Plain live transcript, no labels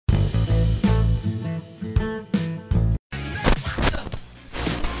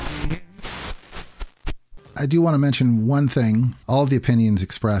I do want to mention one thing. All of the opinions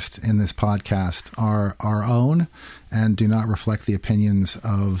expressed in this podcast are our own and do not reflect the opinions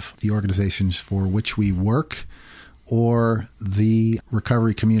of the organizations for which we work or the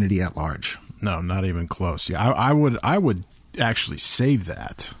recovery community at large. No, not even close. Yeah, I would actually save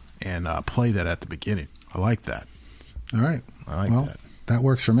that and play that at the beginning. I like that. All right. I like that. That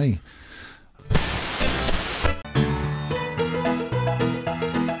works for me.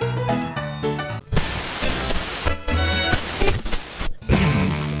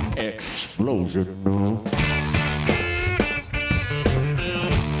 Explosion.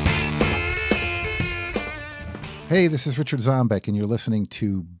 Hey, this is Richard Zombeck, and you're listening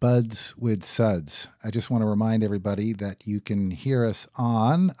to Buds with Suds. I just want to remind everybody that you can hear us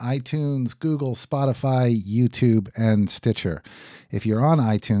on iTunes, Google, Spotify, YouTube, and Stitcher. If you're on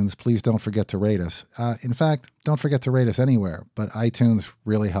iTunes, please don't forget to rate us. In fact, don't forget to rate us anywhere, but iTunes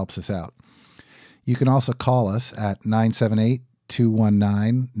really helps us out. You can also call us at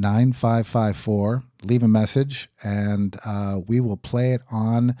 978-219-9554. Leave a message, and we will play it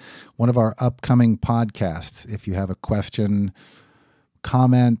on one of our upcoming podcasts. If you have a question,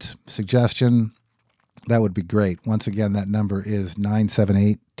 comment, suggestion, that would be great. Once again, that number is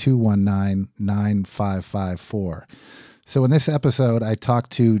 978-219-9554. So in this episode, I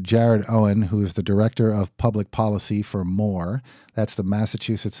talked to Jared Owen, who is the Director of Public Policy for MOAR. That's the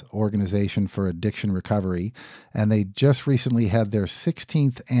Massachusetts Organization for Addiction Recovery. And they just recently had their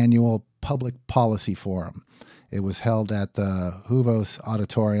 16th annual Public Policy Forum. It was held at the Huvos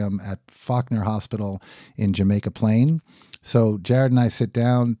Auditorium at Faulkner Hospital in Jamaica Plain. So Jared and I sit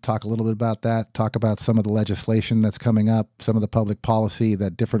down, talk a little bit about that, talk about some of the legislation that's coming up, some of the public policy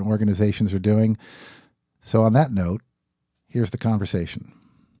that different organizations are doing. So on that note, here's the conversation.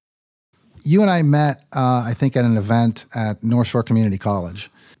 You and I met, I think, at an event at North Shore Community College.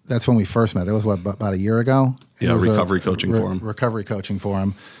 That's when we first met. That was, about a year ago? Yeah, Recovery Coaching Forum. Recovery Coaching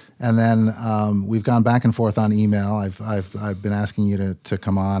Forum. And then we've gone back and forth on email. I've been asking you to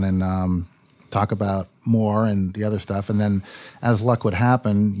come on and talk about MOAR and the other stuff. And then, as luck would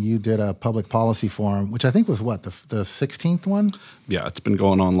happen, you did a public policy forum, which I think was the 16th one? Yeah, it's been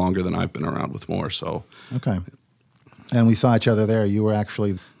going on longer than I've been around with MOAR. So okay. And we saw each other there. You were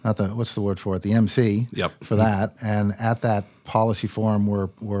actually what's the word for it? The MC. Yep. For that. And at that policy forum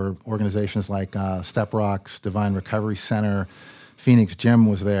were organizations like Step Rocks, Divine Recovery Center, Phoenix Gym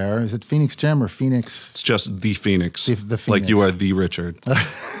was there. Is it Phoenix Gym or Phoenix? It's just the Phoenix. The Phoenix. Like you are the Richard.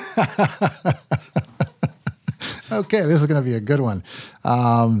 Okay, this is going to be a good one.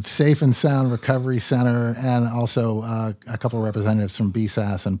 Safe and Sound Recovery Center, and also a couple of representatives from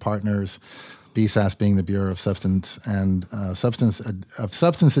BSAS and partners. BSAS being the Bureau of Substance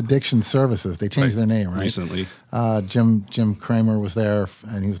Addiction Services. They changed their name, right? Recently. Jim Kramer was there,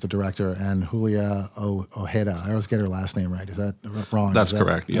 and he was the director, and Julia Ojeda. I always get her last name right. Is that wrong? That's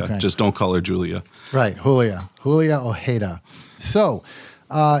correct, yeah. Okay. Just don't call her Julia. Right, Julia Ojeda. So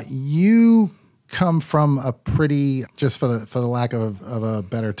you come from a pretty, just for the lack of a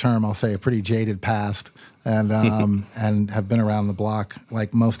better term, I'll say a pretty jaded past, and and have been around the block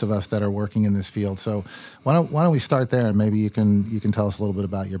like most of us that are working in this field. So why don't we start there, and maybe you can tell us a little bit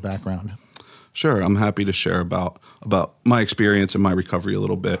about your background. Sure, I'm happy to share about my experience and my recovery a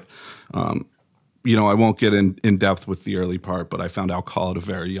little bit. I won't get in depth with the early part, but I found alcohol at a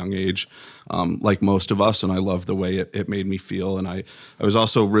very young age, like most of us, and I loved the way it made me feel. And I was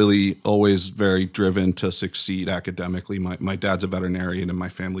also really always very driven to succeed academically. My dad's a veterinarian, and my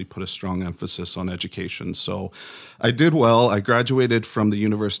family put a strong emphasis on education. So I did well. I graduated from the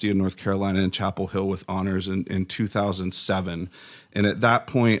University of North Carolina in Chapel Hill with honors in 2007. And at that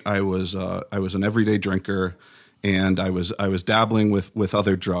point, I was an everyday drinker. And I was dabbling with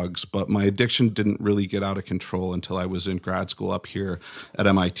other drugs, but my addiction didn't really get out of control until I was in grad school up here at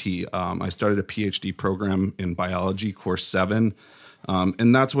MIT. I started a PhD program in biology, course 7,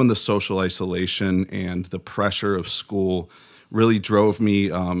 and that's when the social isolation and the pressure of school really drove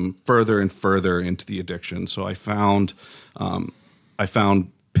me further and further into the addiction. So I found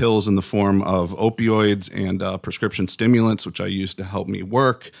pills in the form of opioids and prescription stimulants, which I used to help me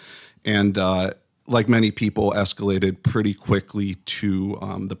work, and like many people, escalated pretty quickly to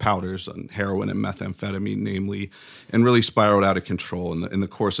the powders and heroin and methamphetamine, namely, and really spiraled out of control. In the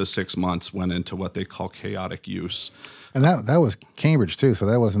course of 6 months, went into what they call chaotic use. And that was Cambridge too, so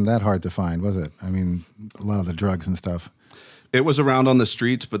that wasn't that hard to find, was it? I mean, a lot of the drugs and stuff. It was around on the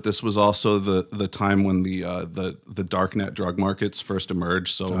streets, but this was also the time when the darknet drug markets first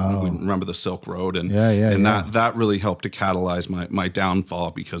emerged. So we remember the Silk Road, and that really helped to catalyze my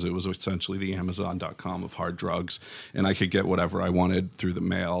downfall, because it was essentially the Amazon.com of hard drugs, and I could get whatever I wanted through the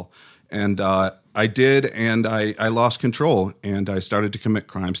mail. And I did, and I lost control, and I started to commit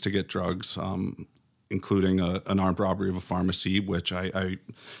crimes to get drugs, including an armed robbery of a pharmacy, which I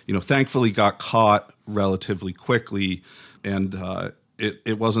thankfully got caught relatively quickly. And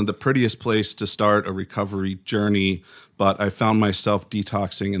it wasn't the prettiest place to start a recovery journey, but I found myself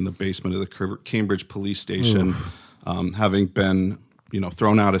detoxing in the basement of the Cambridge police station, having been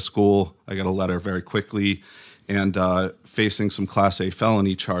thrown out of school. I got a letter very quickly, and facing some Class A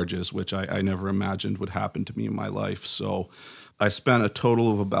felony charges, which I never imagined would happen to me in my life. So I spent a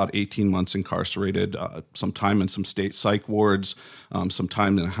total of about 18 months incarcerated, some time in some state psych wards, some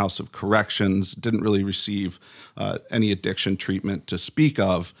time in a house of corrections. Didn't really receive any addiction treatment to speak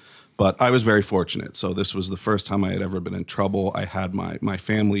of, but I was very fortunate. So this was the first time I had ever been in trouble. I had my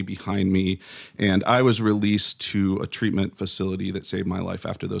family behind me, and I was released to a treatment facility that saved my life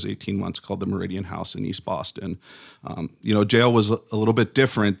after those 18 months called the Meridian House in East Boston. Jail was a little bit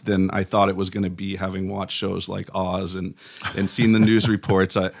different than I thought it was going to be, having watched shows like Oz and seen the news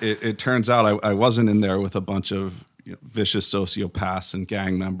reports. It turns out I wasn't in there with a bunch of vicious sociopaths and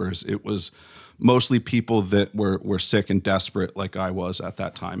gang members. It was mostly people that were sick and desperate like I was at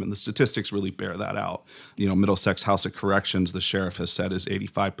that time. And the statistics really bear that out. Middlesex House of Corrections, the sheriff has said, is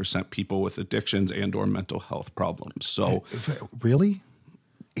 85% people with addictions and or mental health problems. So really?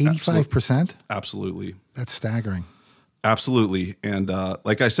 85%? Absolutely. That's staggering. Absolutely. And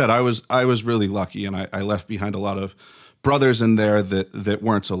like I said, I was really lucky, and I left behind a lot of brothers in there that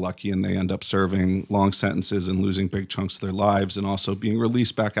weren't so lucky, and they end up serving long sentences and losing big chunks of their lives, and also being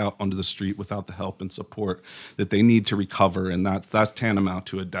released back out onto the street without the help and support that they need to recover. And that's tantamount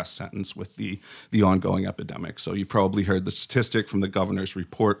to a death sentence with the ongoing epidemic. So you probably heard the statistic from the governor's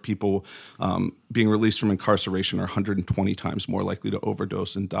report. People being released from incarceration are 120 times more likely to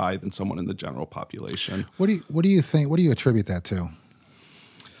overdose and die than someone in the general population. What do you think? What do you attribute that to?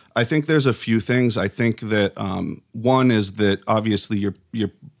 I think there's a few things. I think that one is that obviously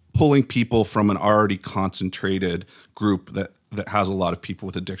you're pulling people from an already concentrated group that has a lot of people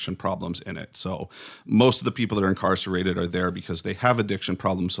with addiction problems in it. So most of the people that are incarcerated are there because they have addiction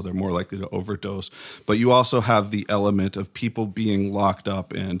problems, so they're more likely to overdose. But you also have the element of people being locked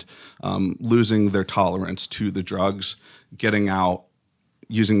up and losing their tolerance to the drugs, getting out,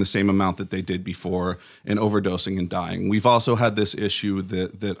 using the same amount that they did before, and overdosing and dying. We've also had this issue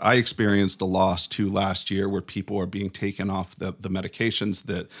that I experienced a loss to last year, where people are being taken off the medications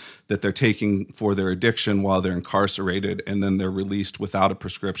that they're taking for their addiction while they're incarcerated, and then they're released without a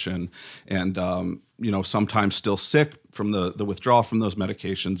prescription, and sometimes still sick from the withdrawal from those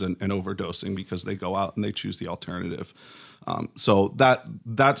medications and overdosing because they go out and they choose the alternative. So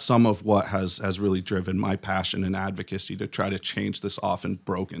that's some of what has really driven my passion and advocacy to try to change this often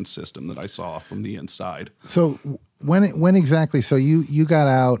broken system that I saw from the inside. So when exactly? So you got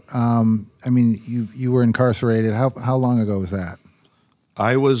out. You were incarcerated. How long ago was that?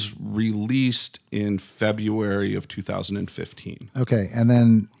 I was released in February of 2015. Okay, and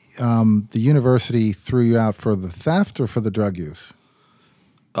then the university threw you out for the theft or for the drug use?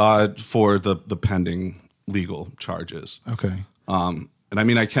 For the pending legal charges. Okay. And I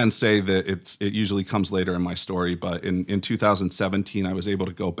mean, I can say that it usually comes later in my story, but in 2017, I was able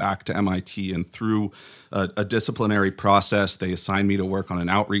to go back to MIT, and through a disciplinary process, they assigned me to work on an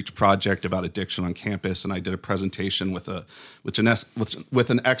outreach project about addiction on campus, and I did a presentation with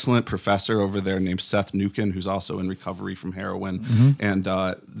an excellent professor over there named Seth Nukin, who's also in recovery from heroin, and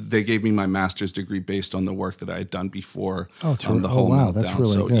they gave me my master's degree based on the work that I had done before. Oh, the whole wow, that's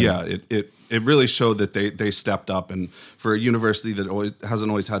really so, good. Yeah, it really showed that they stepped up, and for a university that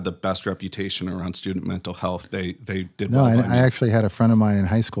hasn't always had the best reputation around student mental health, they did well. No, I actually had a friend of mine in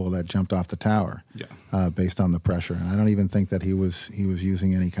high school that jumped off the tower, based on the pressure, and I don't even think that he was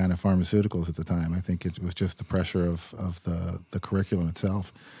using any kind of pharmaceuticals at the time. I think it was just the pressure of the curriculum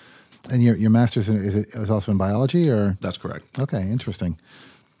itself. And your master's is also in biology, or? That's correct. Okay, interesting.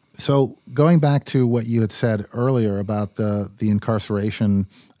 So going back to what you had said earlier about the incarceration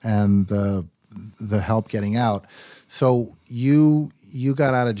and the help getting out, so you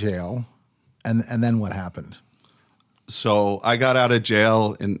got out of jail, and then what happened? So I got out of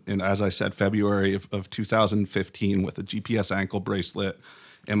jail in as I said, February of 2015 with a GPS ankle bracelet.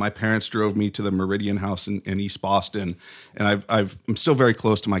 And my parents drove me to the Meridian House in East Boston. And I'm still very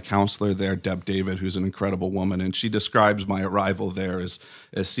close to my counselor there, Deb David, who's an incredible woman. And she describes my arrival there as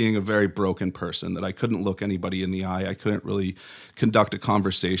seeing a very broken person, that I couldn't look anybody in the eye. I couldn't really conduct a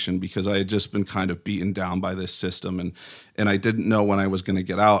conversation because I had just been kind of beaten down by this system. And I didn't know when I was going to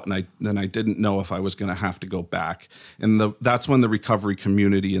get out. And I didn't know if I was going to have to go back. And that's when the recovery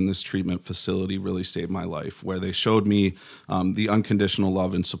community in this treatment facility really saved my life, where they showed me the unconditional love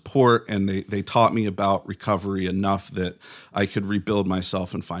love and support, and they taught me about recovery enough that I could rebuild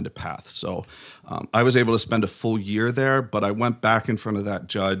myself and find a path. So I was able to spend a full year there, but I went back in front of that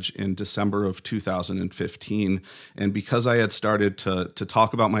judge in December of 2015. And because I had started to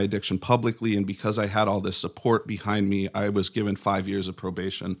talk about my addiction publicly, and because I had all this support behind me, I was given 5 years of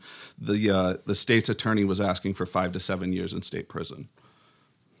probation. The state's attorney was asking for 5 to 7 years in state prison.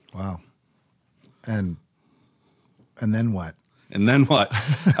 Wow. And then what? And then what?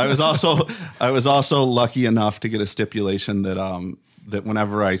 I was also lucky enough to get a stipulation that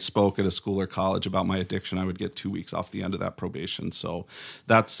whenever I spoke at a school or college about my addiction, I would get 2 weeks off the end of that probation. So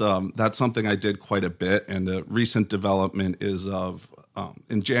that's something I did quite a bit. And the recent development is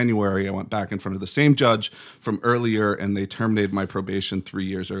in January, I went back in front of the same judge from earlier, and they terminated my probation 3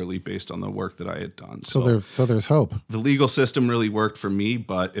 years early based on the work that I had done. So there's hope. The legal system really worked for me,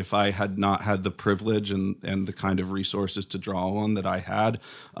 but if I had not had the privilege and the kind of resources to draw on that I had,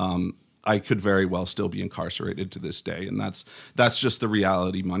 I could very well still be incarcerated to this day. And that's just the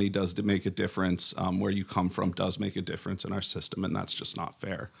reality. Money does make a difference. Where you come from does make a difference in our system, and that's just not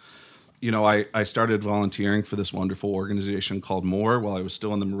fair. You know, I started volunteering for this wonderful organization called MOAR while I was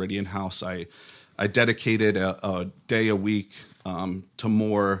still in the Meridian House. I dedicated a day a week to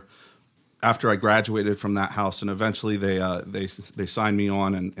MOAR after I graduated from that house, and eventually they signed me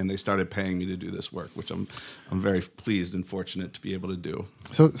on and they started paying me to do this work, which I'm very pleased and fortunate to be able to do.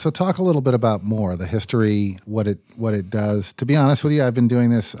 So talk a little bit about MOAR, the history, what it does. To be honest with you, I've been doing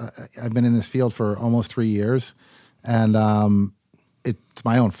this. I've been in this field for almost 3 years, and it's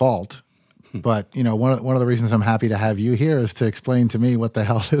my own fault. But, you know, one of the reasons I'm happy to have you here is to explain to me what the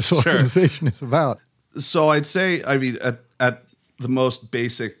hell this organization is about. So I'd say, I mean, at the most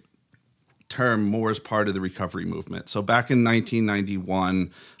basic term, MOAR is part of the recovery movement. So back in 1991,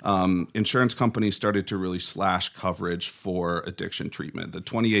 insurance companies started to really slash coverage for addiction treatment. The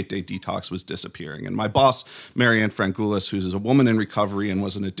 28-day detox was disappearing. And my boss, Marianne Frangulis, who's a woman in recovery and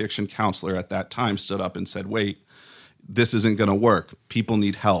was an addiction counselor at that time, stood up and said, wait, this isn't going to work. People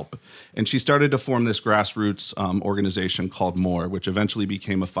need help. And she started to form this grassroots organization called MOAR, which eventually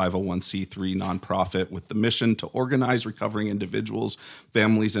became a 501c3 nonprofit with the mission to organize recovering individuals,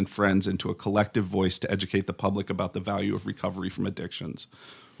 families, and friends into a collective voice to educate the public about the value of recovery from addictions.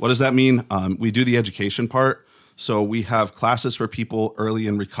 What does that mean? We do the education part. So we have classes for people early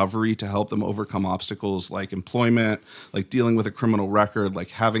in recovery to help them overcome obstacles like employment, like dealing with a criminal record, like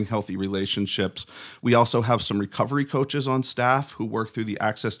having healthy relationships. We also have some recovery coaches on staff who work through the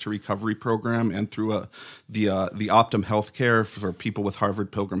Access to Recovery program and through the Optum Healthcare for people with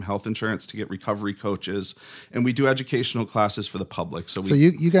Harvard Pilgrim Health Insurance to get recovery coaches. And we do educational classes for the public. So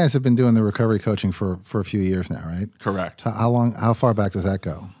you guys have been doing the recovery coaching for a few years now, right? Correct. How far back does that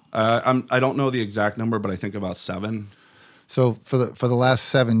go? I don't know the exact number, but I think about 7. So for the last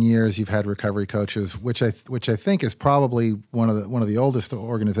 7 years, you've had recovery coaches, which I think is probably one of the oldest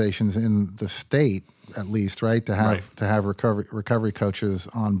organizations in the state, at least, right? To have recovery coaches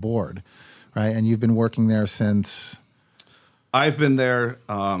on board, right? And you've been working there since. I've been there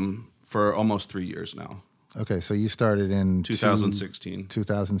for almost 3 years now. Okay, so you started in 2016.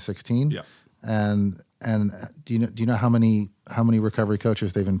 2016. Yeah. And do you know how many recovery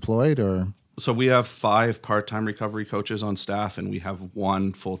coaches they've employed, or? So we have 5 part-time recovery coaches on staff, and we have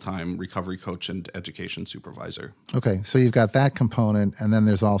 1 full-time recovery coach and education supervisor. Okay, so you've got that component, and then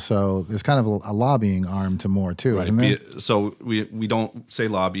there's kind of a lobbying arm to MOAR too, right. Isn't there? So we don't say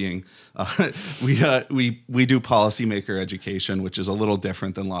lobbying. We do policymaker education, which is a little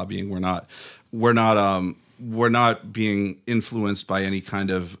different than lobbying. We're not being influenced by any kind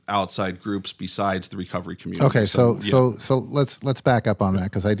of outside groups besides the recovery community. Okay, so let's back up on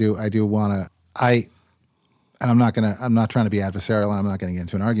that, because I do want to. I'm not trying to be adversarial, and I'm not going to get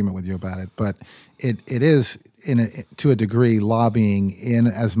into an argument with you about it, but it is to a degree lobbying, in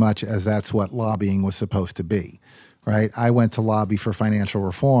as much as that's what lobbying was supposed to be. Right, I went to lobby for financial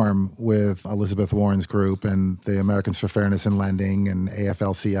reform with Elizabeth Warren's group and the Americans for Fairness in Lending and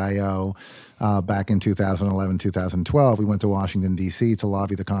AFL-CIO back in 2011, 2012. We went to Washington, D.C. to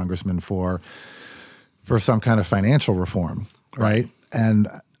lobby the congressman for some kind of financial reform, right? And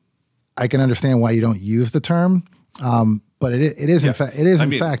I can understand why you don't use the term, but it is in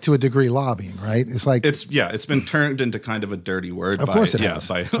fact to a degree lobbying, right? It's like it's been turned into kind of a dirty word. Of course it has.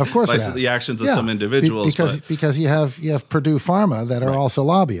 The actions of some individuals, because you have Purdue Pharma that are also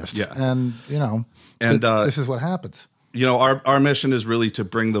lobbyists, and this is what happens. You know, our mission is really to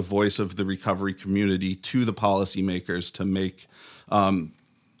bring the voice of the recovery community to the policymakers to make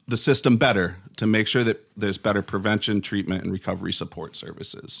the system better, to make sure that there's better prevention, treatment, and recovery support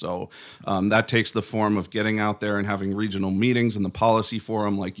services. So that takes the form of getting out there and having regional meetings in the policy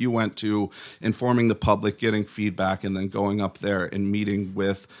forum like you went to, informing the public, getting feedback, and then going up there and meeting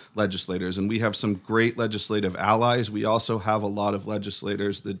with legislators. And we have some great legislative allies. We also have a lot of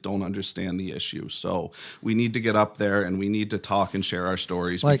legislators that don't understand the issue. So we need to get up there and we need to talk and share our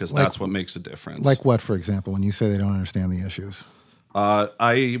stories, because that's what makes a difference. Like what, for example, when you say they don't understand the issues?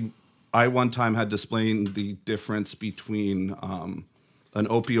 I one time had to explain the difference between an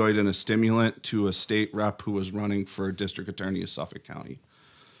opioid and a stimulant to a state rep who was running for district attorney of Suffolk County.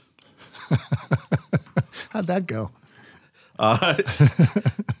 How'd that go?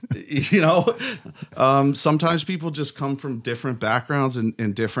 Sometimes people just come from different backgrounds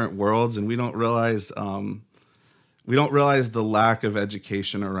and different worlds, and we don't realize the lack of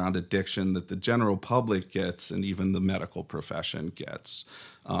education around addiction that the general public gets and even the medical profession gets.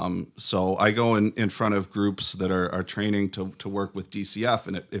 So I go in front of groups that are training to work with DCF,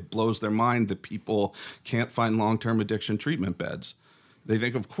 and it blows their mind that people can't find long-term addiction treatment beds. They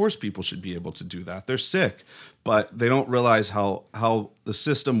think, of course, people should be able to do that. They're sick, but they don't realize how the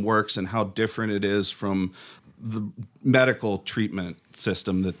system works and how different it is from the medical treatment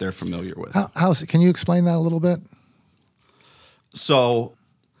system that they're familiar with. Can you explain that a little bit? So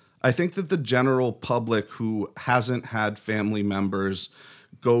I think that the general public who hasn't had family members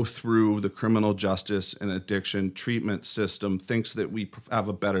go through the criminal justice and addiction treatment system thinks that we have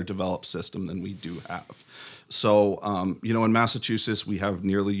a better developed system than we do have. So, in Massachusetts, we have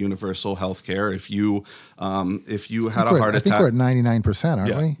nearly universal health care. If you had a heart attack, I think we're at 99%,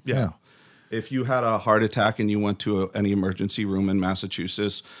 aren't we? Yeah. If you had a heart attack and you went to any emergency room in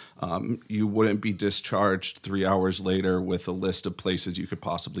Massachusetts, you wouldn't be discharged 3 hours later with a list of places you could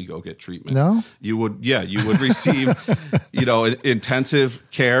possibly go get treatment. No? You would receive, intensive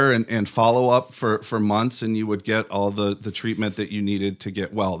care and follow up for months, and you would get all the treatment that you needed to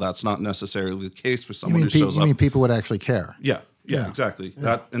get well. That's not necessarily the case for someone who shows up. You mean people would actually care? Yeah, exactly.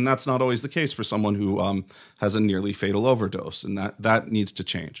 Yeah. That's not always the case for someone who has a nearly fatal overdose, and that needs to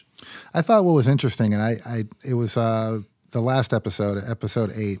change. I thought what was interesting, and it was the last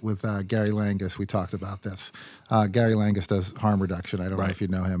episode 8 with Gary Langus. We talked about this. Gary Langus does harm reduction. I don't know if you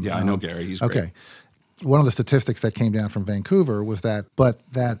know him. Yeah, I know Gary. He's great. Okay. One of the statistics that came down from Vancouver was that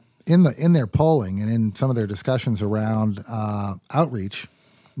in their polling and in some of their discussions around outreach,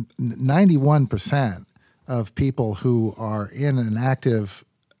 91% of people who are in an active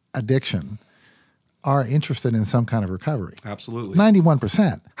addiction are interested in some kind of recovery. Absolutely.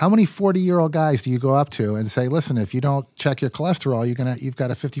 91%. How many 40-year-old guys do you go up to and say, listen, if you don't check your cholesterol, you've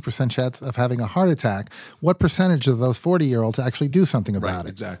got a 50% chance of having a heart attack? What percentage of those 40-year-olds actually do something about it?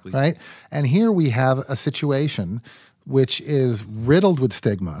 Exactly. Right? And here we have a situation which is riddled with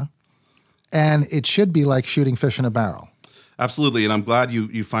stigma, and it should be like shooting fish in a barrel. Absolutely, and I'm glad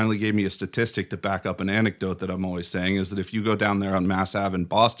you finally gave me a statistic to back up an anecdote that I'm always saying, is that if you go down there on Mass Ave in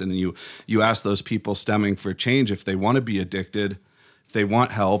Boston and you ask those people stemming for change if they want to be addicted, if they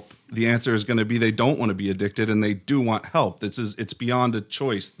want help, the answer is going to be they don't want to be addicted and they do want help. It's beyond a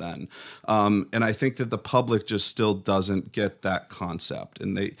choice then. And I think that the public just still doesn't get that concept,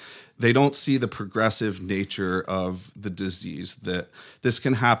 and they don't see the progressive nature of the disease, that this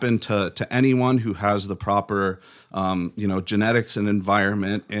can happen to anyone who has the proper genetics and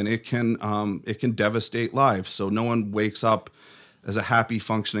environment, and it can devastate lives. So no one wakes up as a happy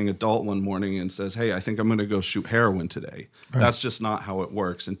functioning adult one morning and says, hey, I think I'm going to go shoot heroin today. Right. That's just not how it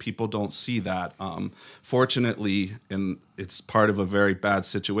works. And people don't see that. Fortunately, and it's part of a very bad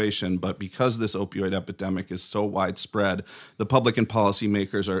situation, but because this opioid epidemic is so widespread, the public and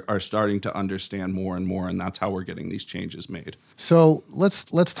policymakers are starting to understand more and more, and that's how we're getting these changes made. So let's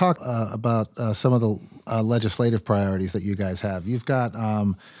talk about some of the legislative priorities that you guys have. You've got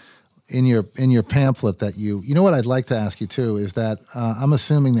in your pamphlet that you know what I'd like to ask you too is that I'm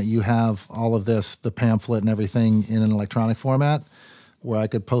assuming that you have all of this, the pamphlet and everything, in an electronic format where I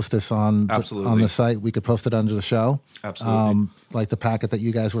could post this on the site. We could post it under the show. Absolutely. Like the packet that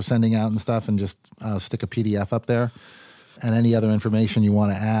you guys were sending out and stuff, and just stick a PDF up there. And any other information you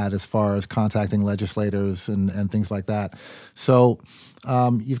want to add as far as contacting legislators and things like that. So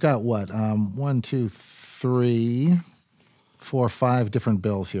you've got what? 1, 2, 3, 4, 5 different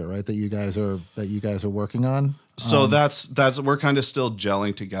bills here, right? That you guys are working on. So that's we're kind of still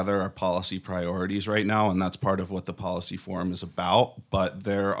gelling together our policy priorities right now, and that's part of what the policy forum is about. But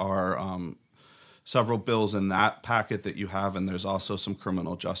there are several bills in that packet that you have, and there's also some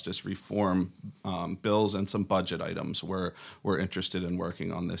criminal justice reform bills and some budget items we're interested in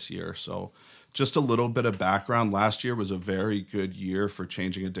working on this year. So Just a little bit of background. Last year was a very good year for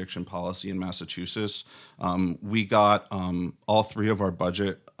changing addiction policy in Massachusetts. We got all 3 of our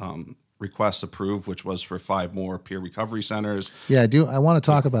budget requests approved, which was for 5 more peer recovery centers. Yeah, I do. I want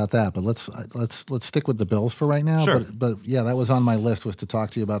to talk about that, but let's stick with the bills for right now. Sure. But yeah, that was on my list, was to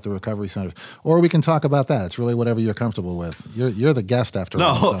talk to you about the recovery centers, or we can talk about that. It's really whatever you're comfortable with. You're the guest after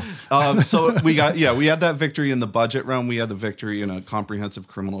all. So we had that victory in the budget realm. We had the victory in a comprehensive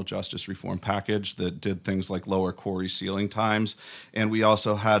criminal justice reform package that did things like lower quarry sealing times, and we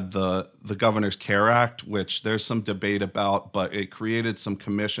also had the Governor's Care Act, which there's some debate about, but it created some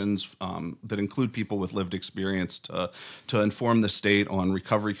commissions that include people with lived experience to inform the state on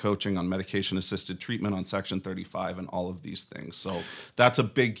recovery coaching, on medication-assisted treatment, on Section 35, and all of these things. So that's a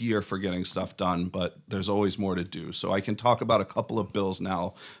big year for getting stuff done, but there's always more to do. So I can talk about a couple of bills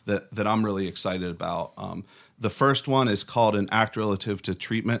now that I'm really excited about. The first one is called an act relative to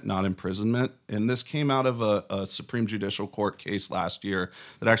treatment, not imprisonment. And this came out of a Supreme Judicial Court case last year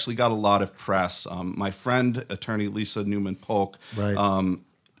that actually got a lot of press. My friend, attorney Lisa Newman-Polk, Right.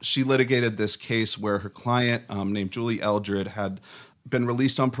 She litigated this case where her client, named Julie Eldred, had been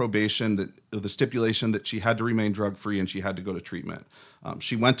released on probation, the stipulation that she had to remain drug-free and she had to go to treatment.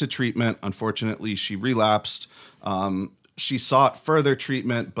 She went to treatment. Unfortunately, she relapsed. She sought further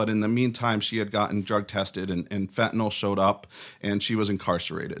treatment, but in the meantime, she had gotten drug tested and fentanyl showed up and she was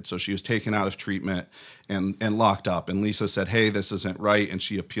incarcerated. So she was taken out of treatment and locked up. And Lisa said, hey, this isn't right. And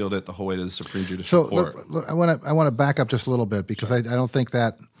she appealed it the whole way to the Supreme Judicial Court. Look, I want to back up just a little bit, because I don't think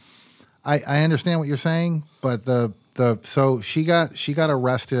that I understand what you're saying, but so she got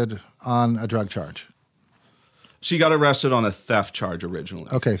arrested on a drug charge. She got arrested on a theft charge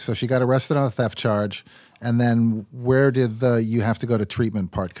originally. Okay, so she got arrested on a theft charge, and then where did the you have to go to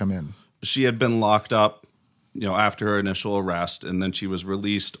treatment part come in? She had been locked up, after her initial arrest, and then she was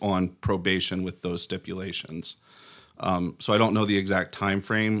released on probation with those stipulations. So I don't know the exact time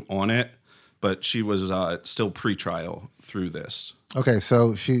frame on it, but she was still pretrial through this. Okay,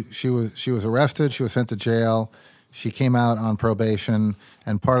 so she was arrested. She was sent to jail. She came out on probation,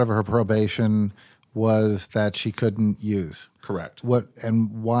 and part of her probation was that she couldn't use. Correct. What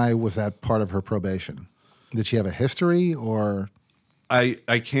and why was that part of her probation? Did she have a history, or?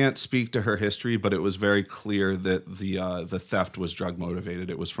 I can't speak to her history, but it was very clear that the theft was drug motivated.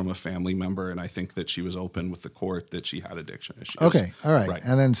 It was from a family member, and I think that she was open with the court that she had addiction issues. Okay, all right.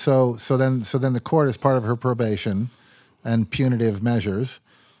 And then so then the court, as part of her probation and punitive measures,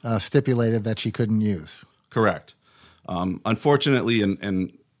 stipulated that she couldn't use. Correct. Unfortunately,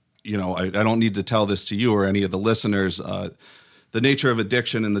 and I don't need to tell this to you or any of the listeners. The nature of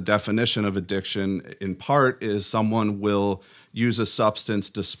addiction and the definition of addiction, in part, is someone will use a substance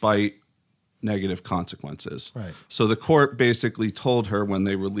despite negative consequences. Right. So the court basically told her when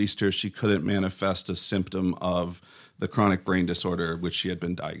they released her she couldn't manifest a symptom of the chronic brain disorder which she had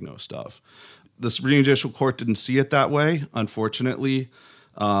been diagnosed of. The Supreme Judicial Court didn't see it that way, unfortunately.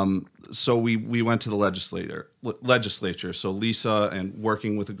 So we went to the legislature. So Lisa, and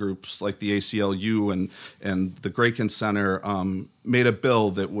working with the groups like the ACLU and the Graken Center, made a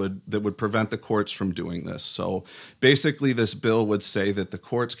bill that would prevent the courts from doing this. So basically, this bill would say that the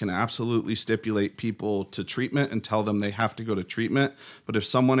courts can absolutely stipulate people to treatment and tell them they have to go to treatment. But if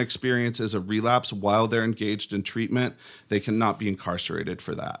someone experiences a relapse while they're engaged in treatment, they cannot be incarcerated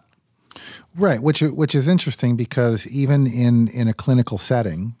for that. Right, which is interesting, because even in a clinical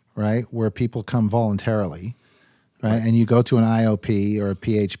setting, right, where people come voluntarily, right, and you go to an IOP or a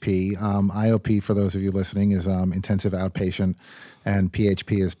PHP. IOP, for those of you listening, is intensive outpatient, and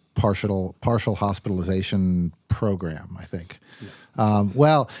PHP is partial hospitalization program, I think. Yeah.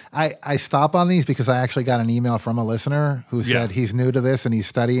 Well, I stop on these because I actually got an email from a listener who said he's new to this and he's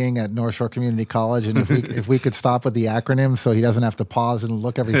studying at North Shore Community College, and if we could stop with the acronyms so he doesn't have to pause and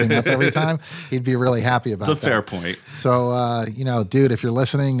look everything up every time, he'd be really happy about that. It's a fair point. So, dude, if you're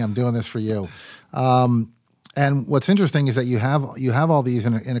listening, I'm doing this for you. And what's interesting is that you have all these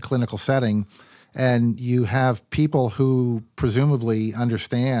in a clinical setting, and you have people who presumably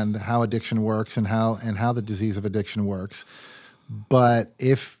understand how addiction works and how the disease of addiction works. But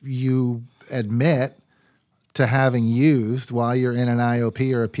if you admit to having used while you're in an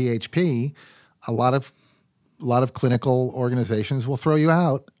IOP or a PHP, a lot of clinical organizations will throw you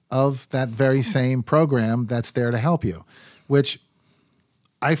out of that very same program that's there to help you, which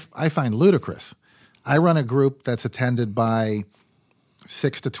I find ludicrous. I run a group that's attended by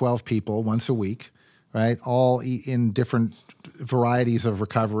 6 to 12 people once a week, right? All in different varieties of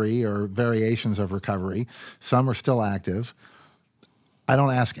recovery or variations of recovery. Some are still active. I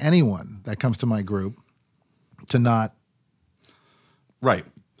don't ask anyone that comes to my group to not. Right.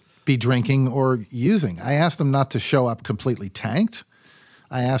 be drinking or using. I asked them not to show up completely tanked.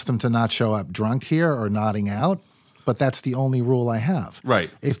 I asked them to not show up drunk here or nodding out, but that's the only rule I have. Right.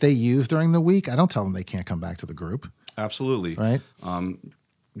 If they use during the week, I don't tell them they can't come back to the group. Absolutely. Right.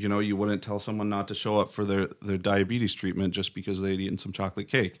 You know, you wouldn't tell someone not to show up for their diabetes treatment just because they'd eaten some chocolate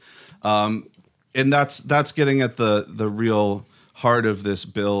cake. And that's getting at the real heart of this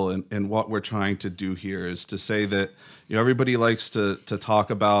bill, and what we're trying to do here is to say that, you know, everybody likes to talk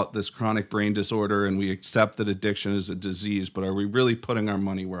about this chronic brain disorder, and we accept that addiction is a disease, but are we really putting our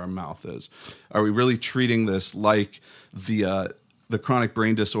money where our mouth is? Are we really treating this like the chronic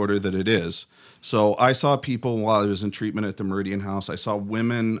brain disorder that it is? So I saw people while I was in treatment at the Meridian House. I saw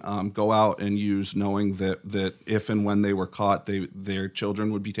women go out and use, knowing that if and when they were caught, their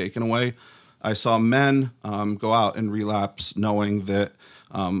children would be taken away. I saw men go out and relapse, knowing that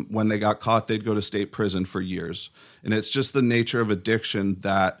when they got caught, they'd go to state prison for years. And it's just the nature of addiction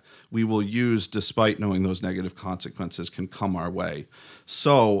that we will use despite knowing those negative consequences can come our way.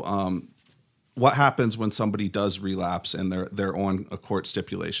 So what happens when somebody does relapse and they're on a court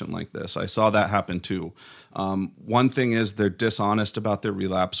stipulation like this? I saw that happen too. One thing is they're dishonest about their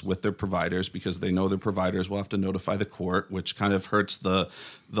relapse with their providers because they know their providers will have to notify the court, which kind of hurts the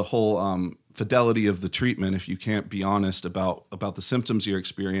whole fidelity of the treatment if you can't be honest about the symptoms you're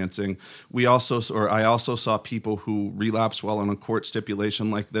experiencing. I also saw people who relapse while on a court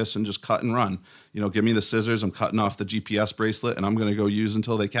stipulation like this and just cut and run. You know, give me the scissors, I'm cutting off the GPS bracelet, and I'm going to go use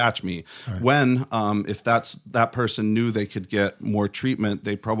until they catch me. Right. When, if that person knew they could get more treatment,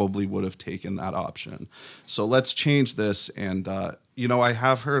 they probably would have taken that option. So let's change this. And, you know, I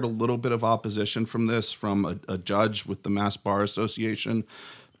have heard a little bit of opposition from this from a judge with the Mass Bar Association.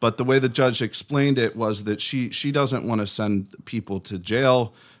 But the way the judge explained it was that she doesn't want to send people to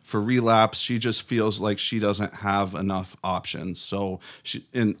jail for relapse. She just feels like she doesn't have enough options. So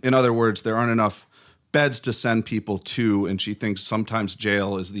in other words, there aren't enough beds to send people to, and she thinks sometimes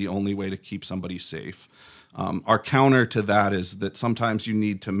jail is the only way to keep somebody safe. Our counter to that is that sometimes you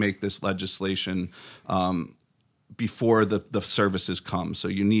need to make this legislation before the services come. So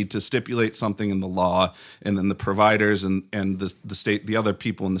you need to stipulate something in the law, and then the providers and the state, the other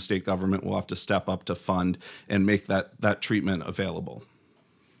people in the state government will have to step up to fund and make that treatment available.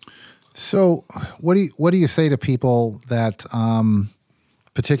 So what do you say to people that,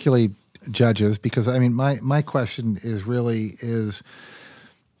 particularly judges, because I mean, my question is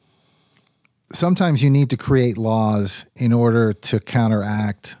sometimes you need to create laws in order to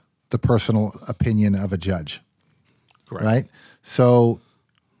counteract the personal opinion of a judge. Correct. Right? So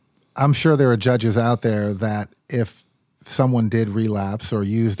I'm sure there are judges out there that if someone did relapse or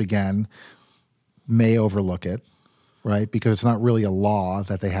used again, may overlook it, right? Because it's not really a law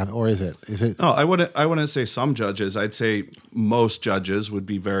that they have, or is it? Is it? No, I wouldn't say some judges. I'd say most judges would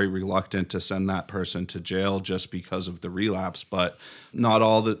be very reluctant to send that person to jail just because of the relapse. But not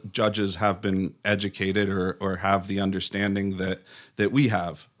all the judges have been educated or have the understanding that we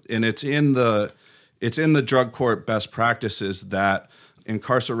have. And it's in the drug court best practices that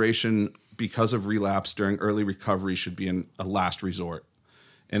incarceration because of relapse during early recovery should be a last resort.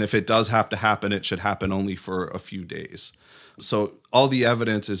 And if it does have to happen, it should happen only for a few days. So all the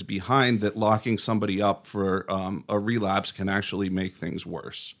evidence is behind that locking somebody up for a relapse can actually make things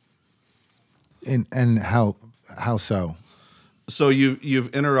worse. And how so? So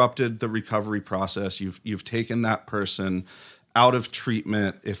you've interrupted the recovery process. You've taken that person out of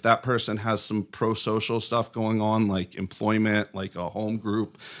treatment. If that person has some pro-social stuff going on, like employment, like a home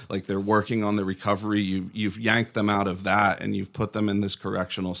group, like they're working on the recovery, you've yanked them out of that and you've put them in this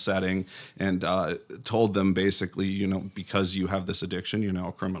correctional setting and told them basically, you know, because you have this addiction, you're now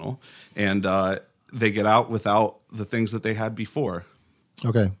a criminal. And they get out without the things that they had before.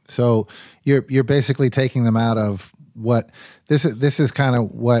 Okay. So you're basically taking them out of what this is kind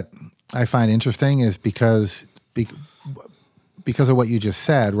of what I find interesting is because of what you just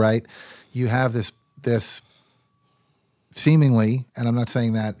said, right? You have this seemingly, and I'm not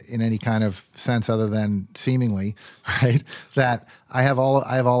saying that in any kind of sense other than seemingly, right? That I have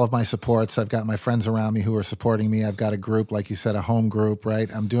all of my supports. I've got my friends around me who are supporting me. I've got a group, like you said, a home group, right?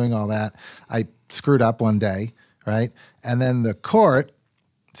 I'm doing all that. I screwed up one day, right? And then the court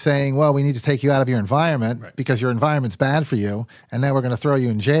saying, well, we need to take you out of your environment because your environment's bad for you, and now we're going to throw you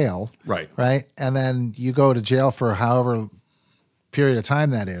in jail, right? And then you go to jail for however period of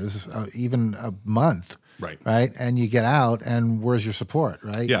time that is, even a month, right? And you get out, and where's your support,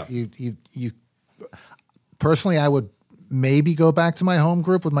 right? Yeah. You personally, I would maybe go back to my home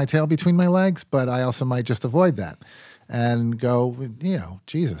group with my tail between my legs, but I also might just avoid that and go, you know,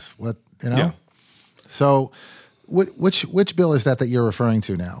 Jesus, what, you know? Yeah. So which bill is that you're referring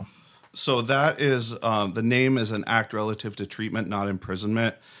to now? So that is the name is an act relative to treatment, not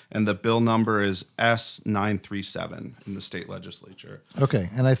imprisonment, and the bill number is S937 in the state legislature. Okay,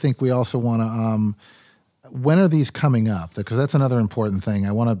 and I think we also want to. When are these coming up? Because that's another important thing.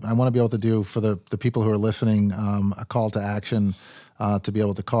 I want to be able to do for the people who are listening a call to action to be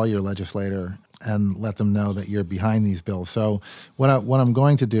able to call your legislator and let them know that you're behind these bills. So what I'm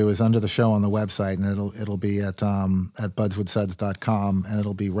going to do is under the show on the website, and it'll be at budswithsuds.com, and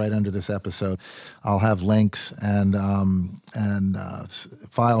it'll be right under this episode. I'll have links and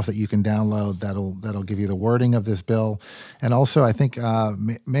files that you can download that'll give you the wording of this bill. And also, I think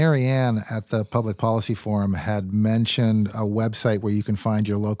Mary Ann at the Public Policy Forum had mentioned a website where you can find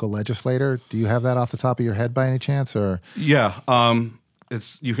your local legislator. Do you have that off the top of your head by any chance? Or yeah.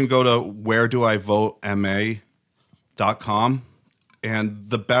 You can go to wheredoivotema.com, and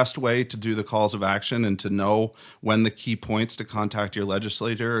the best way to do the calls of action and to know when the key points to contact your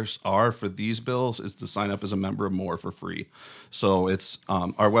legislators are for these bills is to sign up as a member of MOAR for free. So it's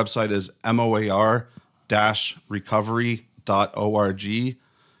our website is moar-recovery.org.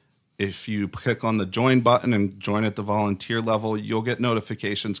 If you click on the join button and join at the volunteer level, you'll get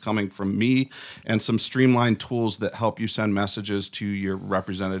notifications coming from me and some streamlined tools that help you send messages to your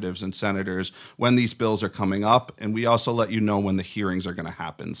representatives and senators when these bills are coming up. And we also let you know when the hearings are going to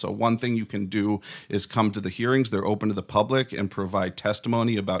happen. So one thing you can do is come to the hearings. They're open to the public and provide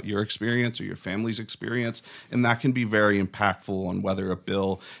testimony about your experience or your family's experience. And that can be very impactful on whether a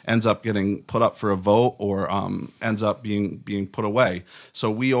bill ends up getting put up for a vote or ends up being put away. So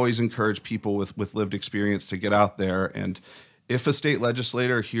we always encourage people with lived experience to get out there. And if a state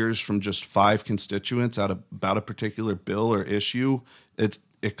legislator hears from just 5 constituents about a particular bill or issue, it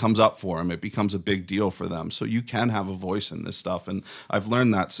comes up for them. It becomes a big deal for them. So you can have a voice in this stuff. And I've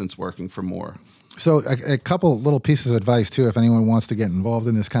learned that since working for MOAR. So a couple little pieces of advice, too, if anyone wants to get involved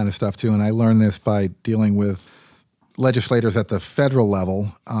in this kind of stuff, too. And I learned this by dealing with legislators at the federal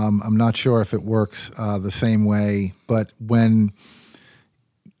level. I'm not sure if it works the same way, but when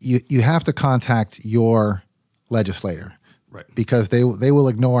you have to contact your legislator, right? Because they will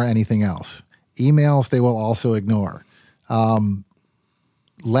ignore anything else. Emails they will also ignore.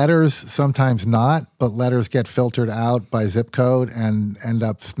 Letters sometimes not, but letters get filtered out by zip code and end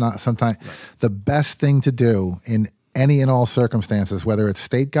up not sometimes. Right. The best thing to do in any and all circumstances, whether it's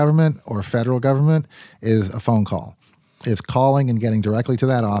state government or federal government, is a phone call. Is calling and getting directly to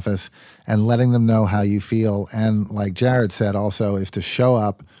that office and letting them know how you feel. And like Jared said also, is to show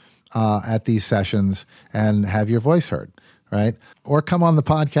up at these sessions and have your voice heard, right? Or come on the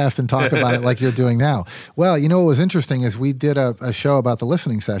podcast and talk about it like you're doing now. Well, you know what was interesting is we did a show about the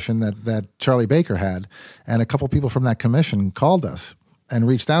listening session that Charlie Baker had, and a couple people from that commission called us and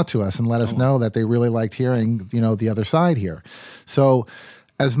reached out to us and let us know that they really liked hearing, the other side here. So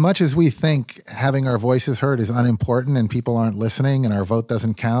as much as we think having our voices heard is unimportant and people aren't listening and our vote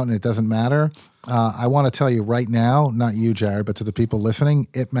doesn't count and it doesn't matter, I want to tell you right now, not you, Jared, but to the people listening,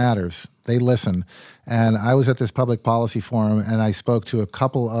 it matters. They listen. And I was at this public policy forum and I spoke to a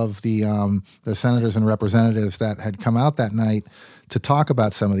couple of the senators and representatives that had come out that night to talk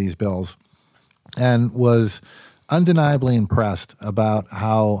about some of these bills and was undeniably impressed about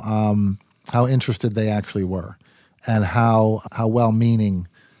how interested they actually were and how well-meaning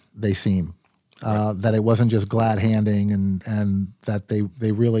they seem, that it wasn't just glad handing and that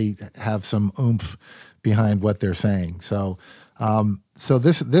they really have some oomph behind what they're saying. So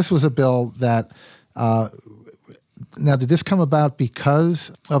this was a bill that, now did this come about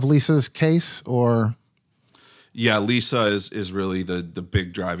because of Lisa's case or? Yeah, Lisa is really the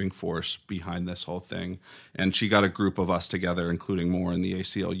big driving force behind this whole thing. And she got a group of us together, including MOAR and the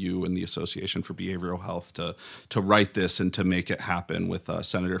ACLU and the Association for Behavioral Health, to write this and to make it happen with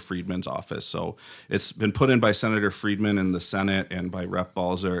Senator Friedman's office. So it's been put in by Senator Friedman in the Senate and by Rep.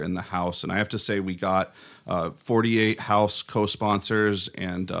 Balzer in the House. And I have to say we got 48 House co-sponsors,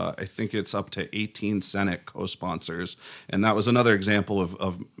 and I think it's up to 18 Senate co-sponsors. And that was another example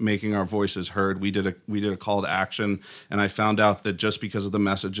of making our voices heard. We did a call to action, and I found out that just because of the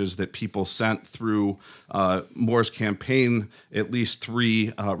messages that people sent through MOAR's campaign, at least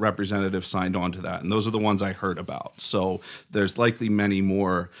 3 representatives signed on to that, and those are the ones I heard about. So there's likely many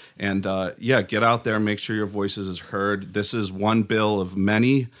more. And get out there and make sure your voices is heard. This is one bill of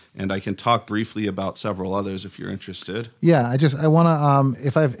many, and I can talk briefly about several others if you're interested. Yeah, I want to,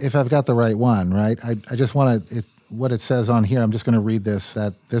 if I've got the right one, right? I just want to, what it says on here, I'm just going to read this,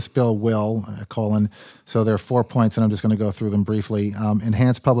 that this bill will, so there are 4 points, and I'm just going to go through them briefly.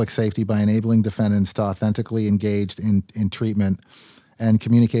 Enhance public safety by enabling defendants to authentically engage in treatment and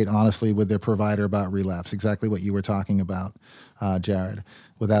communicate honestly with their provider about relapse, exactly what you were talking about, Jared,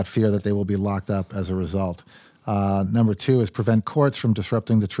 without fear that they will be locked up as a result. Number 2 is prevent courts from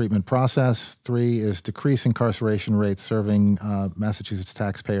disrupting the treatment process. 3 is decrease incarceration rates, serving Massachusetts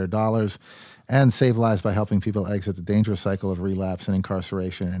taxpayer dollars, and save lives by helping people exit the dangerous cycle of relapse and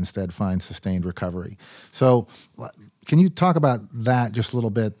incarceration and instead find sustained recovery. So can you talk about that just a little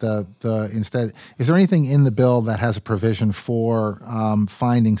bit? Instead, is there anything in the bill that has a provision for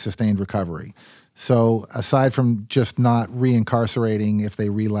finding sustained recovery? So aside from just not reincarcerating if they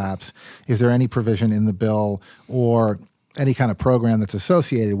relapse, is there any provision in the bill or any kind of program that's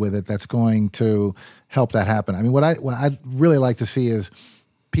associated with it that's going to help that happen? I mean, what I'd really like to see is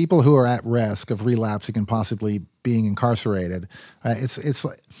people who are at risk of relapsing and possibly being incarcerated.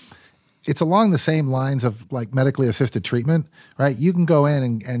 It's along the same lines of like medically assisted treatment, right? You can go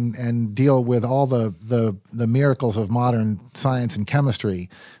in and deal with all the miracles of modern science and chemistry,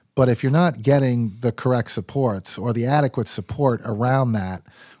 but if you're not getting the correct supports or the adequate support around that,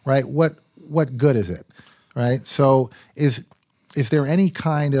 right? What good is it, right? So is there any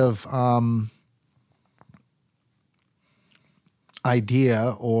kind of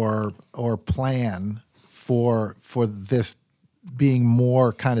idea or plan for this being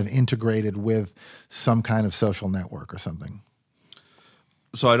more kind of integrated with some kind of social network or something?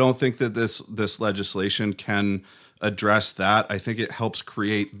 So I don't think that this legislation can address that. I think it helps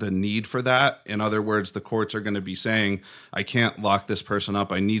create the need for that. In other words, the courts are going to be saying, I can't lock this person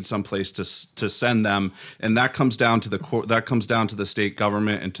up. I need some place to send them. And that comes down to the court, that comes down to the state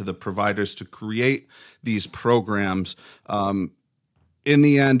government and to the providers to create these programs. In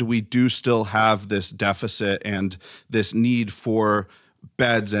the end, we do still have this deficit and this need for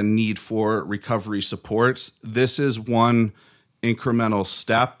beds and need for recovery supports. This is one incremental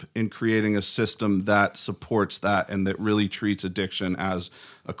step in creating a system that supports that and that really treats addiction as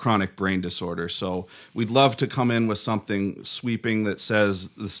a chronic brain disorder. So we'd love to come in with something sweeping that says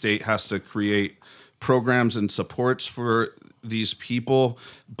the state has to create programs and supports for these people,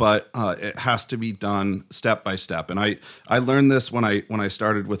 but it has to be done step by step. And I learned this when I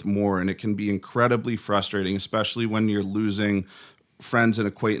started with MOAR, and it can be incredibly frustrating, especially when you're losing friends and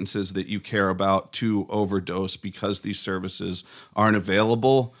acquaintances that you care about to overdose because these services aren't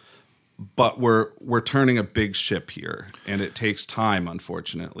available. But we're turning a big ship here, and it takes time,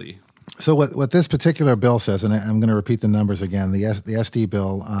 unfortunately. So what this particular bill says, and I'm going to repeat the numbers again, the SD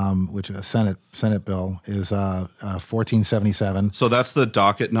bill, which is a Senate bill, is 1477. So that's the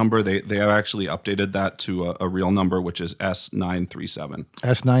docket number. They have actually updated that to a real number, which is S937.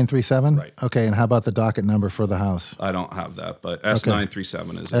 S937? Right. Okay, and how about the docket number for the House? I don't have that, but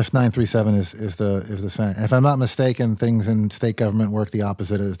S937 is it. S937 is the Senate. If I'm not mistaken, things in state government work the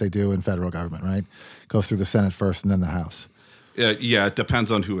opposite as they do in federal government, right? Goes through the Senate first and then the House. Yeah, it depends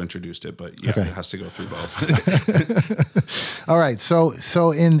on who introduced it, but yeah, okay. It has to go through both. All right, so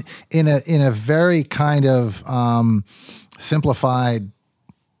in a very kind of simplified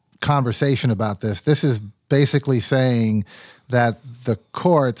conversation about this is basically saying that the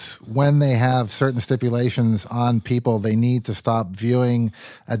courts, when they have certain stipulations on people, they need to stop viewing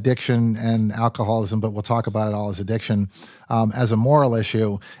addiction and alcoholism, but we'll talk about it all as addiction, as a moral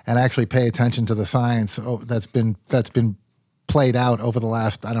issue, and actually pay attention to the science that's been played out over the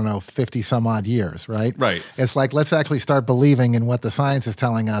last, 50 some odd years, right? Right. It's like, let's actually start believing in what the science is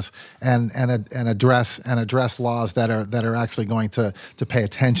telling us and address laws that are actually going to pay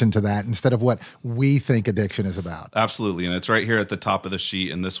attention to that instead of what we think addiction is about. Absolutely. And it's right here at the top of the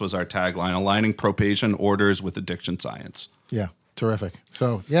sheet. And this was our tagline, aligning probation orders with addiction science. Yeah. Terrific.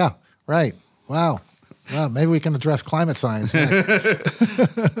 So yeah, right. Wow. Well, maybe we can address climate science next.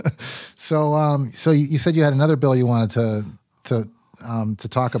 So you said you had another bill you wanted to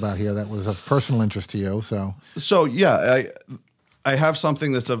talk about here that was of personal interest to you. So yeah, I have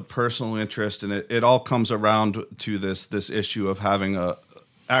something that's of personal interest, and it all comes around to this issue of having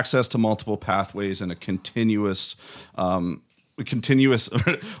access to multiple pathways and a continuum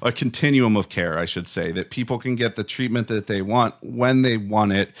of care, I should say, that people can get the treatment that they want when they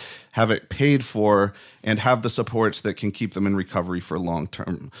want it, have it paid for, and have the supports that can keep them in recovery for long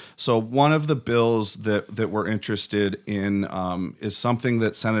term. So one of the bills that we're interested in is something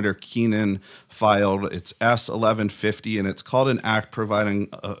that Senator Keenan filed. It's S1150, and it's called an act providing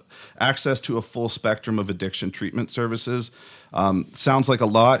access to a full spectrum of addiction treatment services. Sounds like a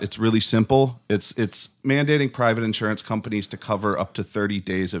lot. It's really simple. It's mandating private insurance companies to cover up to 30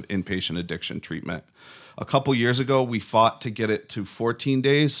 days of inpatient addiction treatment. A couple years ago, we fought to get it to 14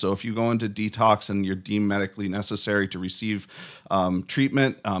 days. So if you go into detox and you're deemed medically necessary to receive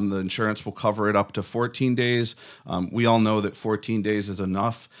treatment, the insurance will cover it up to 14 days. We all know that 14 days is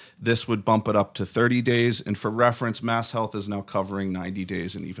enough. This would bump it up to 30 days. And for reference, Mass Health is now covering 90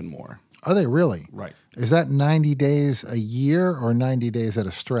 days and even more. Are they really? Right. Is that 90 days a year or 90 days at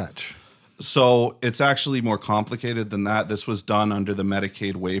a stretch? So it's actually more complicated than that. This was done under the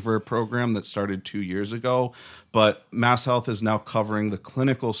Medicaid waiver program that started 2 years ago. But Mass Health is now covering the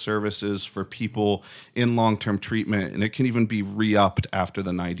clinical services for people in long-term treatment, and it can even be re-upped after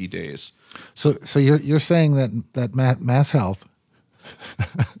the 90 days. So you're saying that Mass Health,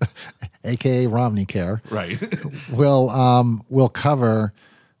 aka Romney Care, Right. will cover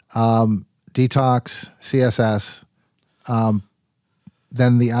detox, CSS,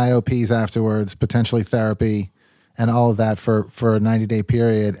 then the IOPs afterwards, potentially therapy, and all of that for a 90-day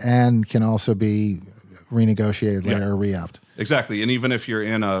period, and can also be renegotiated later or re-upped. Exactly. And even if you're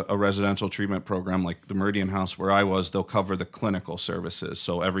in a residential treatment program like the Meridian House where I was, they'll cover the clinical services.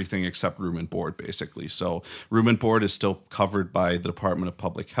 So everything except room and board, basically. So room and board is still covered by the Department of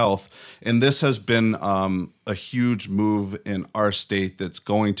Public Health. And this has been a huge move in our state that's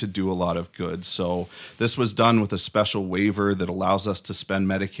going to do a lot of good. So this was done with a special waiver that allows us to spend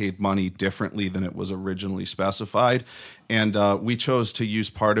Medicaid money differently than it was originally specified. And we chose to use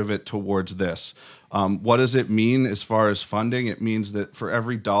part of it towards this. What does it mean as far as funding? It means that for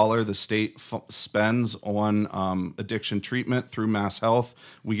every dollar the state spends on addiction treatment through Mass Health,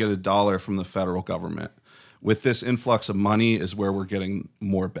 we get $1 from the federal government. With this influx of money is where we're getting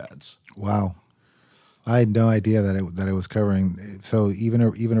more beds. Wow. I had no idea that it was covering. So even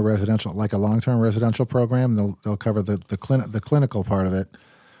a residential, like a long-term residential program, they'll cover the clinical part of it.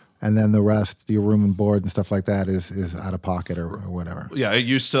 And then the rest, your room and board and stuff like that, is out of pocket or whatever. Yeah, it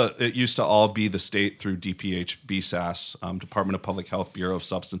used to all be the state through DPH, BSAS, Department of Public Health, Bureau of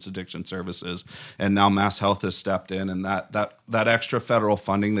Substance Addiction Services, and now Mass Health has stepped in, and that extra federal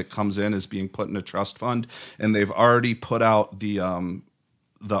funding that comes in is being put in a trust fund, and they've already put out the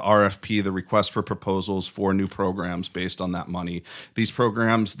RFP, the request for proposals for new programs based on that money. These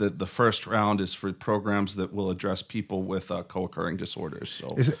programs, the first round is for programs that will address people with co-occurring disorders. So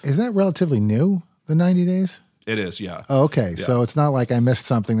is that relatively new, the 90 days? It is, yeah. Oh, okay. Yeah. So it's not like I missed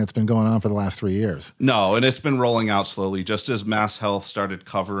something that's been going on for the last 3 years. No, and it's been rolling out slowly. Just as Mass Health started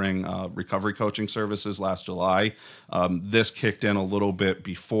covering recovery coaching services last July, this kicked in a little bit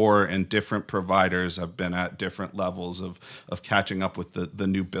before, and different providers have been at different levels of catching up with the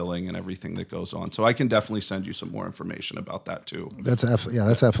new billing and everything that goes on. So I can definitely send you some more information about that too. That's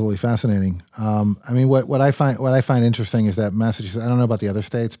absolutely fascinating. I mean, what I find interesting is that Massachusetts. I don't know about the other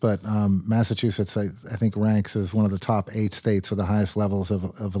states, but Massachusetts, I think, ranks as one of the top 8 states with the highest levels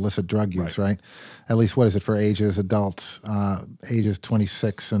of illicit drug use. Right? At least, what is it for adults, ages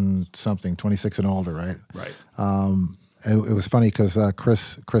 26 and something, 26 and older, right? Right. It was funny because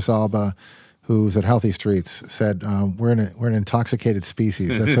Chris Alba, who's at Healthy Streets, said we're an intoxicated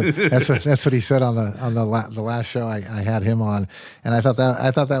species. That's what he said on the last show I had him on, and I thought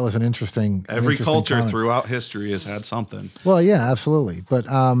that was an interesting. Every culture comment. Throughout history has had something. Well, yeah, absolutely, but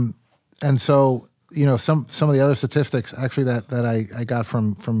and so some of the other statistics actually that I got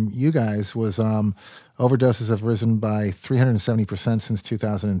from you guys was overdoses have risen by 370% since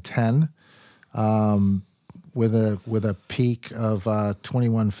 2010. With a peak of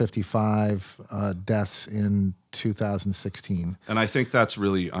 2155 deaths in 2016. And I think that's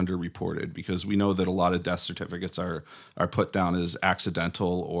really underreported because we know that a lot of death certificates are put down as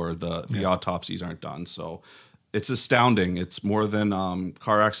accidental or the autopsies aren't done. So it's astounding. It's more than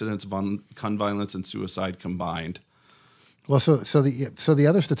car accidents, gun violence, and suicide combined. Well, so the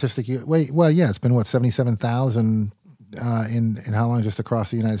other statistic it's been what 77,000 in how long just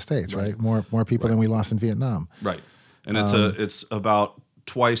across the United States, right? More people than we lost in Vietnam. Right. And it's about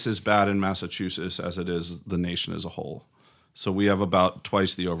twice as bad in Massachusetts as it is the nation as a whole. So we have about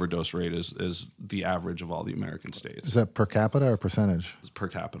twice the overdose rate as the average of all the American states. Is that per capita or percentage? It's per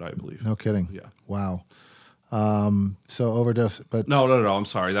capita, I believe. No kidding. Yeah. Wow. So overdose, but no. I'm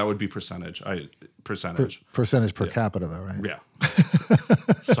sorry. That would be percentage. Percentage per capita, though, right? Yeah.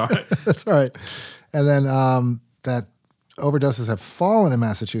 Sorry. That's all right. And then that overdoses have fallen in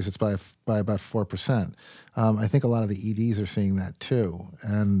Massachusetts by about 4%. I think a lot of the EDs are seeing that too,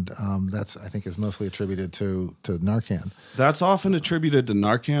 and that's I think is mostly attributed to Narcan. That's often attributed to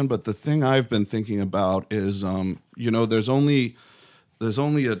Narcan, but the thing I've been thinking about is there's only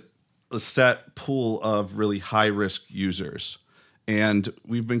a set pool of really high risk users, and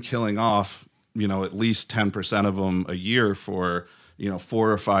we've been killing off at least 10% of them a year for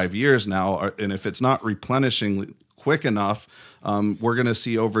 4 or 5 years now. And if it's not replenishing quick enough, we're going to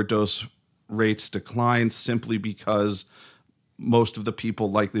see overdose rates decline simply because most of the people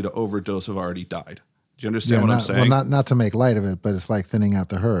likely to overdose have already died. Do you understand what I'm saying? Well, not to make light of it, but it's like thinning out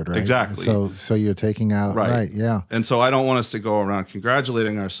the herd, right? Exactly. So you're taking out, right? Yeah. And so I don't want us to go around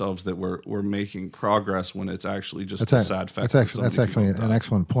congratulating ourselves that we're making progress when it's actually just a sad fact. That's actually an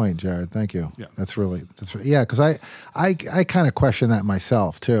excellent point, Jared. Thank you. Yeah. Because I kind of question that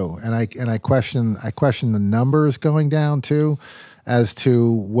myself too, and I question the numbers going down too, as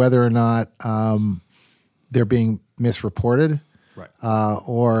to whether or not they're being misreported. Right.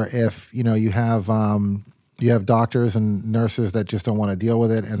 Or if you have doctors and nurses that just don't want to deal with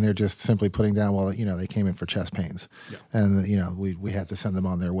it, and they're just simply putting down, well, they came in for chest pains, and we had to send them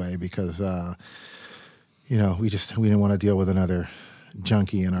on their way because we didn't want to deal with another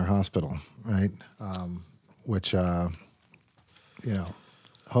junkie in our hospital, right? Which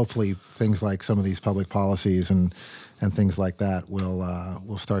hopefully things like some of these public policies and things like that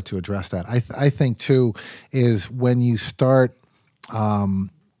will start to address that. I think too is when you start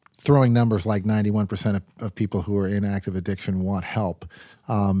throwing numbers like 91% of people who are in active addiction want help,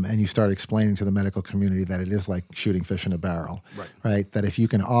 and you start explaining to the medical community that it is like shooting fish in a barrel, right? That if you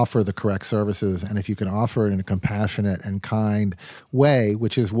can offer the correct services and if you can offer it in a compassionate and kind way,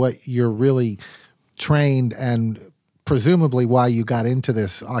 which is what you're really trained and presumably why you got into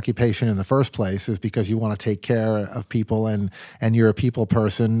this occupation in the first place is because you want to take care of people and you're a people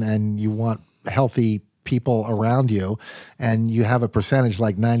person and you want healthy people around you, and you have a percentage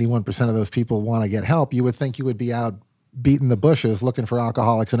like 91% of those people want to get help, you would think you would be out beating the bushes looking for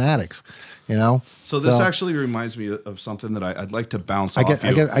alcoholics and addicts, So this actually reminds me of something that I'd like to bounce off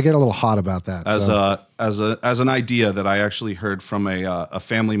you. I get a little hot about that. As an idea that I actually heard from a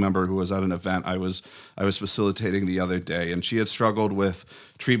family member who was at an event I was facilitating the other day, and she had struggled with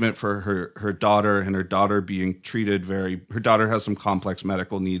treatment for her daughter, and her daughter being treated her daughter has some complex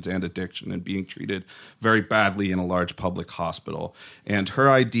medical needs and addiction, and being treated very badly in a large public hospital. And her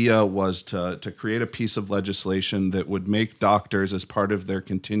idea was to create a piece of legislation that would make doctors, as part of their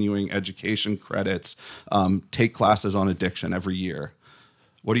continuing education credits, take classes on addiction every year.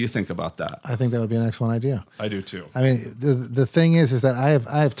 What do you think about that? I think that would be an excellent idea. I do too. I mean, the thing is that I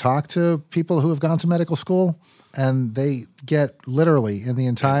have talked to people who have gone to medical school, and they get literally in the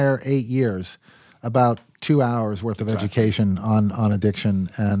entire 8 years about 2 hours worth of education on addiction.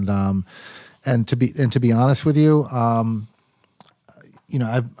 And to be honest with you, I've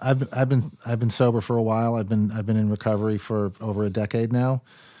been sober for a while. I've been in recovery for over a decade now,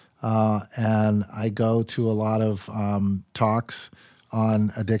 and I go to a lot of talks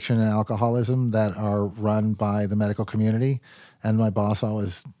on addiction and alcoholism that are run by the medical community, and my boss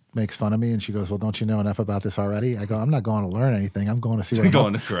always makes fun of me, and she goes, "Well, don't you know enough about this already?" I go, "I'm not going to learn anything. I'm going to see what I'm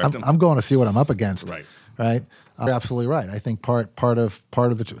going to see what I'm up against." Right. You're absolutely right. I think part of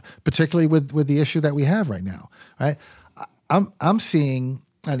the, particularly with the issue that we have right now, right? I'm seeing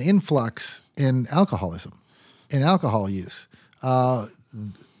an influx in alcoholism, in alcohol use.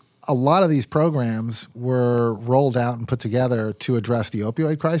 A lot of these programs were rolled out and put together to address the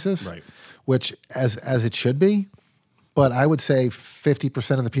opioid crisis, which as it should be. But I would say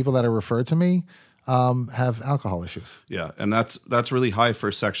 50% of the people that are referred to me have alcohol issues. Yeah, and that's really high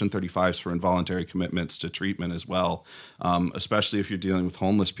for Section 35s for involuntary commitments to treatment as well, especially if you're dealing with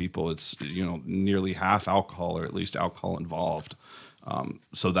homeless people. It's nearly half alcohol, or at least alcohol involved.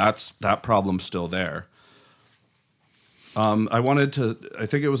 So that problem's still there. I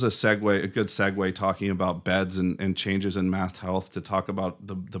think it was a good segue talking about beds and changes in mass health, to talk about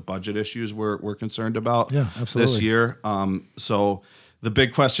the budget issues we're concerned about this year. So the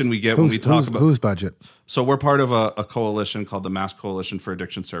big question we get when we talk about whose budget. So we're part of a coalition called the Mass Coalition for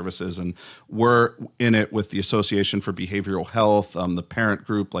Addiction Services, and we're in it with the Association for Behavioral Health, the parent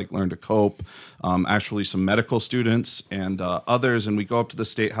group like Learn to Cope, actually some medical students and others. And we go up to the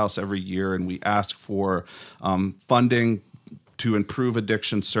State House every year and we ask for funding to improve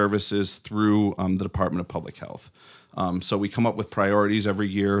addiction services through the Department of Public Health. So we come up with priorities every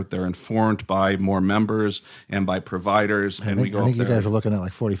year. They're informed by more members and by providers. I think you guys are looking at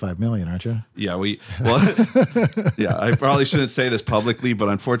like $45 million, aren't you? Yeah, yeah. I probably shouldn't say this publicly, but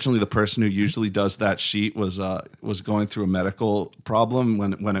unfortunately, the person who usually does that sheet was going through a medical problem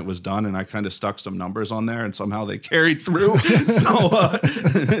when it was done, and I kind of stuck some numbers on there, and somehow they carried through. So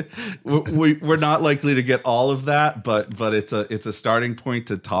we're not likely to get all of that, but it's a starting point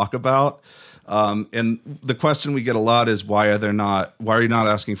to talk about. And the question we get a lot is why are you not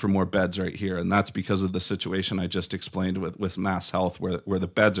asking for more beds right here? And that's because of the situation I just explained with Mass Health, where the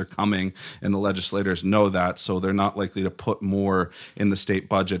beds are coming and the legislators know that, so they're not likely to put more in the state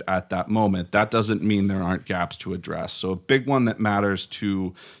budget at that moment. That doesn't mean there aren't gaps to address. So a big one that matters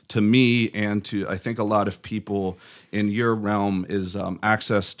to me and to I think a lot of people in your realm is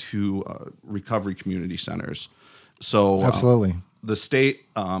access to recovery community centers. So Absolutely. The state,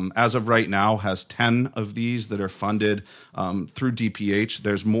 as of right now, has 10 of these that are funded through DPH.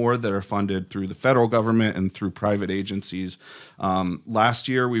 There's more that are funded through the federal government and through private agencies. Last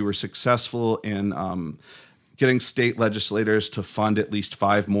year, we were successful in getting state legislators to fund at least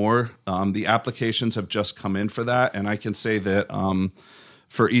 5 more. The applications have just come in for that, and I can say that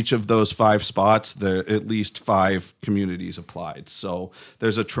for each of those 5 spots, there at least 5 communities applied. So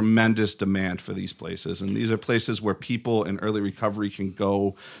there's a tremendous demand for these places. And these are places where people in early recovery can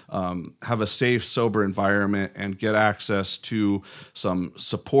go have a safe, sober environment and get access to some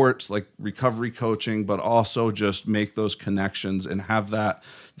supports like recovery coaching, but also just make those connections and have that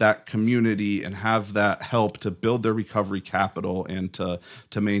community and have that help to build their recovery capital and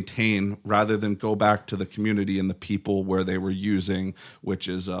to maintain, rather than go back to the community and the people where they were using, which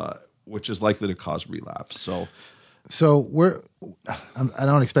is likely to cause relapse. So I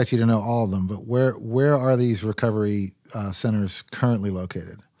don't expect you to know all of them, but where are these recovery centers currently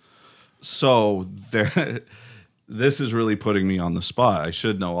located? So this is really putting me on the spot. I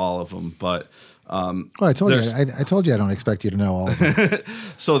should know all of them, but I told you I don't expect you to know all of them.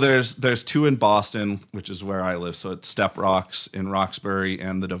 So there's 2 in Boston, which is where I live. So it's Step Rocks in Roxbury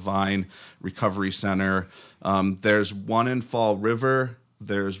and the Divine Recovery Center. There's 1 in Fall River.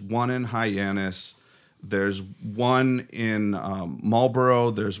 There's 1 in Hyannis. There's 1 in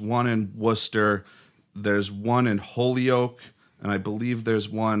Marlboro. There's 1 in Worcester. There's 1 in Holyoke, and I believe there's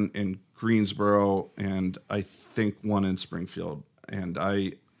 1 in Greensboro, and I think 1 in Springfield. And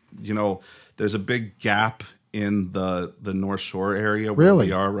there's a big gap in the North Shore area where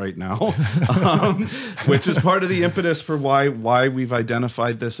we are right now, which is part of the impetus for why we've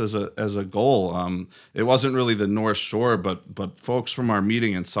identified this as a goal. It wasn't really the North Shore, but folks from our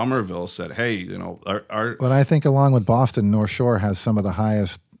meeting in Somerville said, hey, But I think along with Boston, North Shore has some of the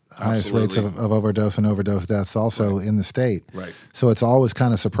highest rates of overdose and overdose deaths also in the state. Right. So it's always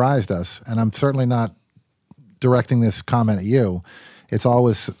kind of surprised us, and I'm certainly not directing this comment at you. It's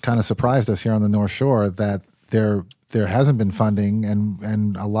always kind of surprised us here on the North Shore that there hasn't been funding,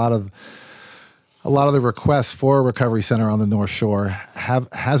 and a lot of the requests for a recovery center on the North Shore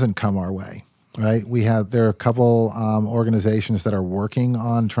hasn't come our way. Right? There are a couple organizations that are working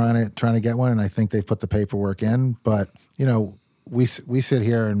on trying to get one, and I think they've put the paperwork in. But we sit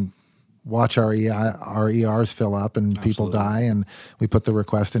here and watch our ERs fill up and Absolutely. People die, and we put the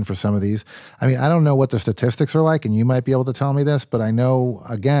request in for some of these. I mean, I don't know what the statistics are like, and you might be able to tell me this, but I know,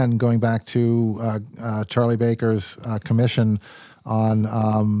 again, going back to Charlie Baker's commission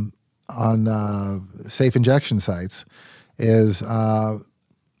on safe injection sites, is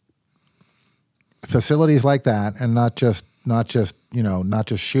facilities like that, and not just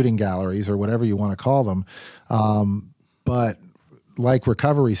shooting galleries or whatever you want to call them, but like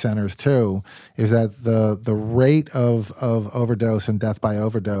recovery centers too, is that the rate of overdose and death by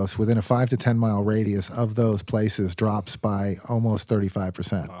overdose within a 5 to 10 mile radius of those places drops by almost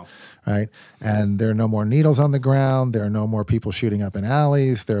 35%. Wow. Right? And there are no more needles on the ground. There are no more people shooting up in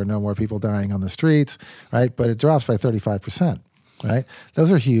alleys. There are no more people dying on the streets. Right? But it drops by 35%. Right?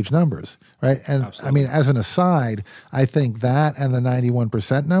 Those are huge numbers. Right? And Absolutely. I mean, as an aside, I think that and the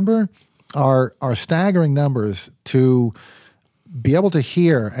 91% number are staggering numbers to be able to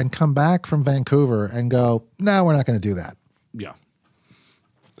hear and come back from Vancouver and go, no, we're not going to do that. Yeah.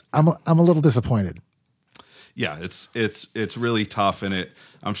 I'm a little disappointed. Yeah, it's really tough, and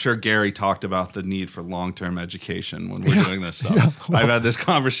I'm sure Gary talked about the need for long-term education when we're doing this stuff. Yeah, well, I've had this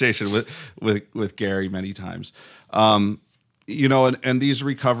conversation with Gary many times. And these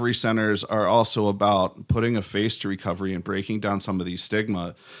recovery centers are also about putting a face to recovery and breaking down some of these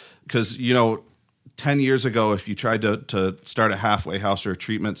stigma, because 10 years ago, if you tried to start a halfway house or a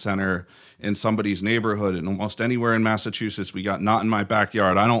treatment center in somebody's neighborhood, and almost anywhere in Massachusetts, we got not in my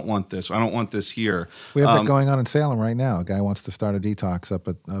backyard. I don't want this. I don't want this here. We have that going on in Salem right now. A guy wants to start a detox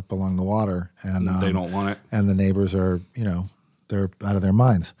up along the water, and they don't want it. And the neighbors are, they're out of their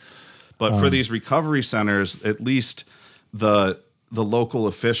minds. But for these recovery centers, at least the the local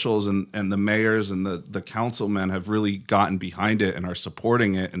officials and the mayors and the councilmen have really gotten behind it and are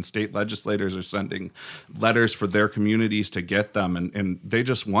supporting it, and state legislators are sending letters for their communities to get them, and they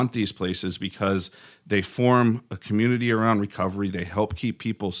just want these places because they form a community around recovery. They help keep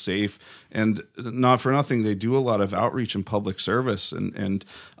people safe, and not for nothing, they do a lot of outreach and public service and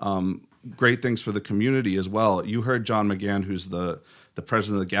great things for the community as well. You heard John McGann, who's the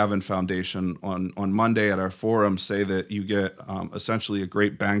president of the Gavin Foundation, on Monday at our forum say that you get essentially a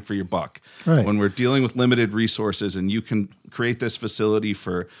great bang for your buck. Right. When we're dealing with limited resources and you can create this facility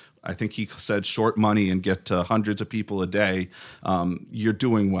for, I think he said, short money and get to hundreds of people a day, you're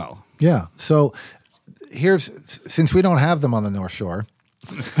doing well. Yeah. So since we don't have them on the North Shore,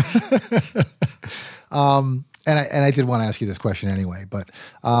 and I did want to ask you this question anyway, but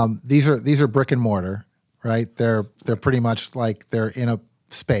these are brick and mortar. Right, they're pretty much like they're in a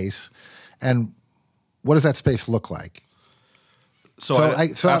space, and what does that space look like?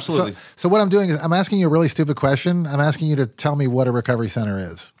 Absolutely. So what I'm doing is I'm asking you a really stupid question. I'm asking you to tell me what a recovery center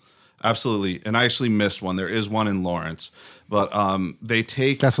is. Absolutely, and I actually missed one. There is one in Lawrence, but they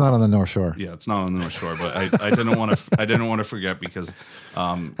take. That's not on the North Shore. Yeah, it's not on the North Shore, but I didn't want to. I didn't want to forget because.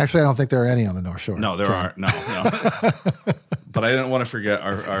 Actually, I don't think there are any on the North Shore. No, there aren't. No. But I didn't want to forget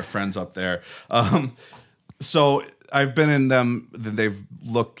our friends up there. So I've been in them. They've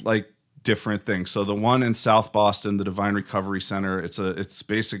looked like different things. So the one in South Boston, the Divine Recovery Center, it's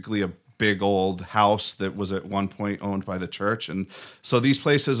basically a big old house that was at one point owned by the church. And so these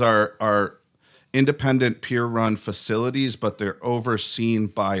places are independent peer-run facilities, but they're overseen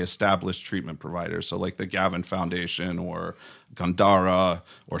by established treatment providers. So like the Gavin Foundation or Gandara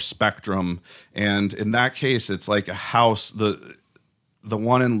or Spectrum. And in that case, it's like a house. The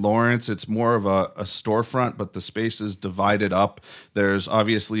one in Lawrence, it's more of a storefront, but the space is divided up. There's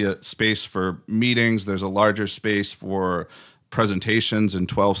obviously a space for meetings. There's a larger space for presentations and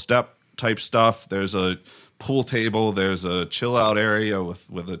 12-step type stuff. There's a pool table. There's a chill out area with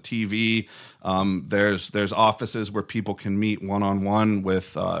a TV. There's offices where people can meet one-on-one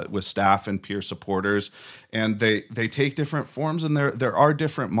with staff and peer supporters, and they take different forms, and there are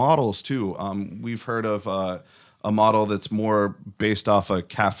different models too. We've heard of a model that's more based off a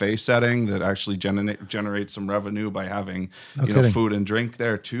cafe setting that actually generates some revenue by having food and drink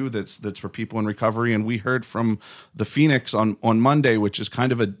there too. That's for people in recovery. And we heard from the Phoenix on Monday, which is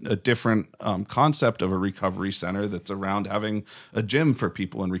kind of a different concept of a recovery center that's around having a gym for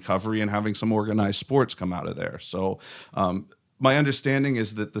people in recovery and having some organized sports come out of there. So my understanding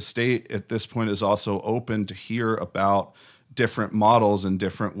is that the state at this point is also open to hear about different models and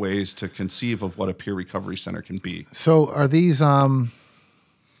different ways to conceive of what a peer recovery center can be. So are these what's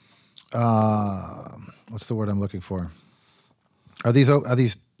the word I'm looking for? Are these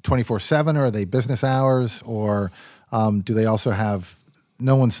 24/7, or are they business hours, or do they also have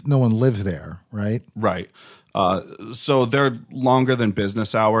no one lives there, right? Right. So they're longer than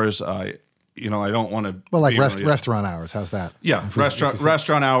business hours. I don't want to. Well, like restaurant hours. How's that? Yeah,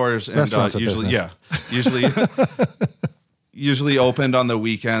 restaurant hours, and usually opened on the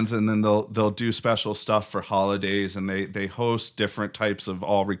weekends, and then they'll do special stuff for holidays, and they host different types of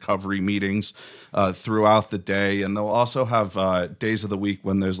all recovery meetings throughout the day, and they'll also have days of the week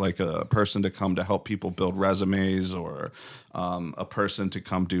when there's like a person to come to help people build resumes, or a person to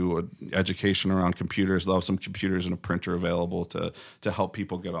come do education around computers. They'll have some computers and a printer available to help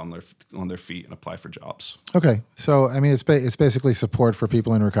people get on their feet and apply for jobs. Okay, so I mean, it's basically support for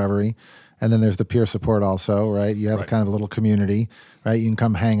people in recovery. And then there's the peer support also, right? You have kind of a little community, right? You can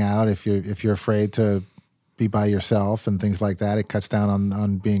come hang out if you're afraid to be by yourself and things like that. It cuts down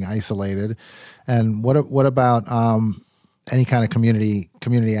on being isolated. And what about any kind of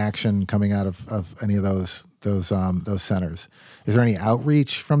community action coming out of any of those centers? Is there any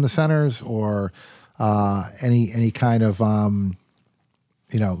outreach from the centers, or any kind of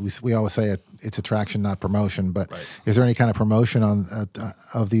we always say it's attraction, not promotion, but is there any kind of promotion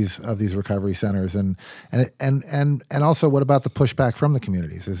of these recovery centers, and also what about the pushback from the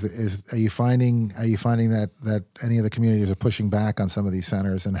communities? Are you finding that any of the communities are pushing back on some of these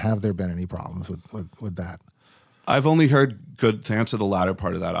centers, and have there been any problems with that? I've only heard good, to answer the latter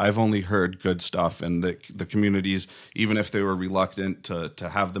part of that, I've only heard good stuff, and the communities, even if they were reluctant to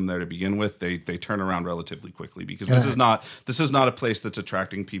have them there to begin with, they turn around relatively quickly, because this is not a place that's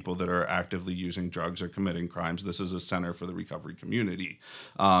attracting people that are actively using drugs or committing crimes. This is a center for the recovery community.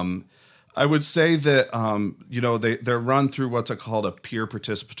 I would say that they're run through what's called a peer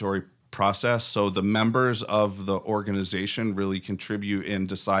participatory process. So the members of the organization really contribute in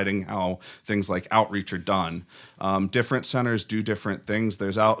deciding how things like outreach are done. Different centers do different things.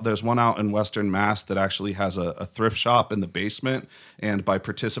 There's one out in Western Mass that actually has a thrift shop in the basement, and by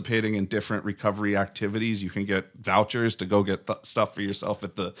participating in different recovery activities, you can get vouchers to go get stuff for yourself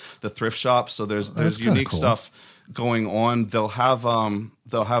at the thrift shop. So there's unique cool stuff going on. They'll have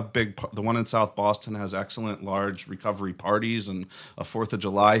the one in South Boston has excellent large recovery parties and a 4th of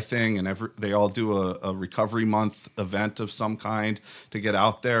July thing, and they all do a recovery month event of some kind to get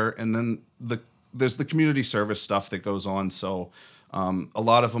out there. And then there's the community service stuff that goes on. So a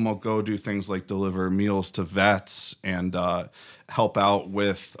lot of them will go do things like deliver meals to vets and help out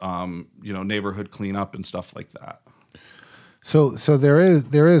with neighborhood cleanup and stuff like that. So there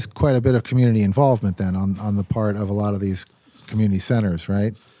is quite a bit of community involvement then on the part of a lot of these community centers,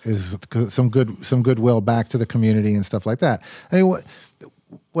 right? Is some goodwill back to the community and stuff like that. I mean,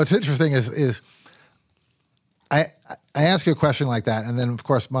 what's interesting is I ask you a question like that, and then of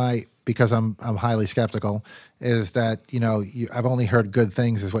course because I'm highly skeptical, is that I've only heard good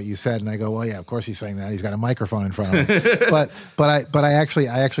things is what you said, and I go, well, yeah, of course he's saying that. He's got a microphone in front of him, but I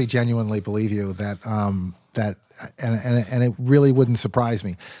actually genuinely believe you that and it really wouldn't surprise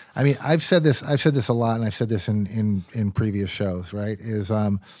me. I mean, I've said this a lot, and I've said this in previous shows, right?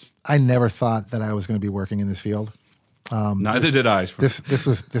 I never thought that I was going to be working in this field. Neither did I.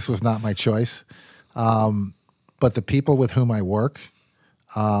 This was not my choice. But the people with whom I work,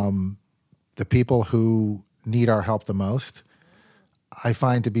 the people who need our help the most, I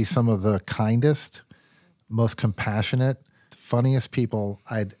find to be some of the kindest, most compassionate, funniest people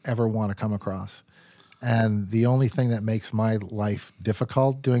I'd ever want to come across. And the only thing that makes my life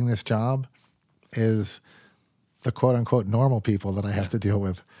difficult doing this job is the quote unquote normal people that I have to deal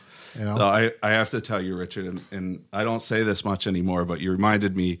with. No, I have to tell you, Richard, and I don't say this much anymore, but you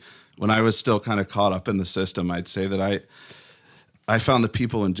reminded me when I was still kind of caught up in the system, I'd say that I found the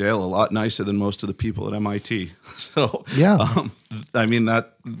people in jail a lot nicer than most of the people at MIT. So yeah, I mean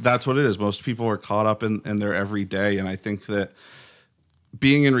that's what it is. Most people are caught up in their everyday, and I think that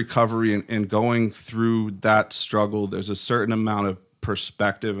being in recovery and going through that struggle, there's a certain amount of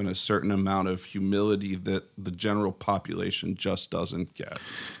perspective and a certain amount of humility that the general population just doesn't get.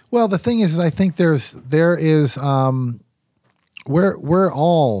 Well, the thing is I think there is we're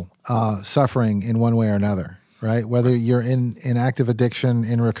all suffering in one way or another, right? Whether you're in active addiction,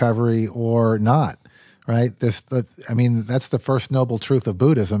 in recovery, or not, right? That's the first noble truth of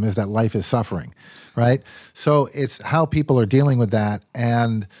Buddhism, is that life is suffering, right? So it's how people are dealing with that.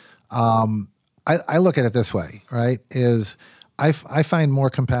 And I look at it this way, right? I find more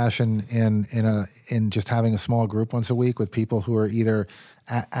compassion in just having a small group once a week with people who are either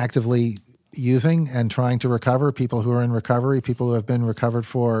actively using and trying to recover, people who are in recovery, people who have been recovered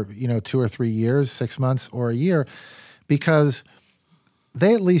for 2 or 3 years, 6 months, or a year, because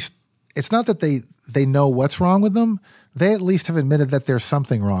they at least, it's not that they know what's wrong with them. They at least have admitted that there's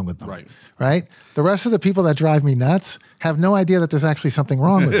something wrong with them. Right? The rest of the people that drive me nuts have no idea that there's actually something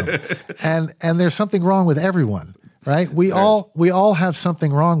wrong with them. and there's something wrong with everyone, right? We all have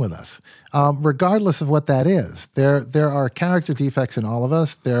something wrong with us, regardless of what that is. There are character defects in all of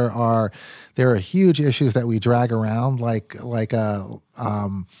us. There are huge issues that we drag around like an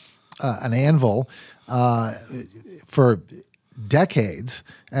anvil for decades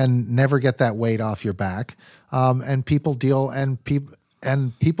and never get that weight off your back. And people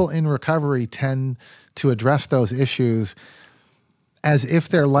in recovery tend to address those issues as if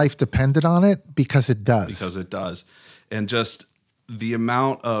their life depended on it, because it does. Because it does. And just the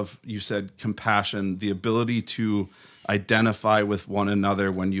amount of, you said, compassion, the ability to identify with one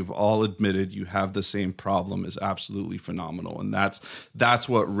another when you've all admitted you have the same problem is absolutely phenomenal. And that's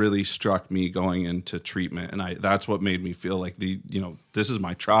what really struck me going into treatment. And that's what made me feel like this is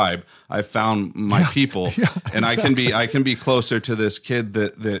my tribe. I found my people, and exactly. I can be closer to this kid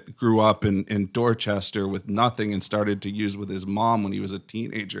that grew up in Dorchester with nothing and started to use with his mom when he was a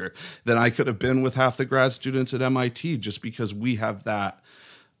teenager than I could have been with half the grad students at MIT, just because we have that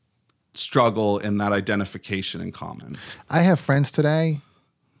struggle and that identification in common. I have friends today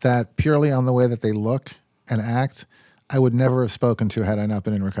that purely on the way that they look and act, I would never have spoken to had I not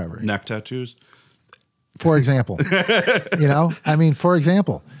been in recovery. Neck tattoos? For example. For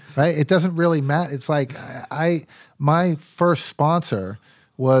example, right? It doesn't really matter. It's like my first sponsor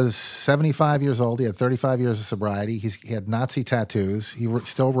was 75 years old. He had 35 years of sobriety. He had Nazi tattoos. He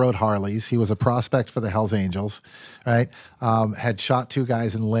still rode Harleys. He was a prospect for the Hells Angels, right? Had shot 2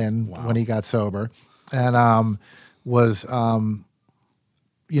 guys in Lynn when he got sober. And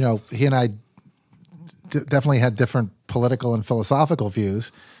he and I definitely had different political and philosophical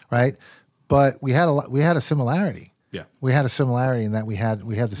views, right? But we had a similarity. Yeah. We had a similarity in that we had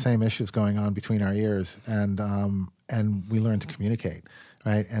the same issues going on between our ears, and we learned to communicate,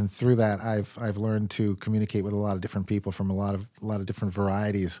 right? And through that, I've learned to communicate with a lot of different people from a lot of different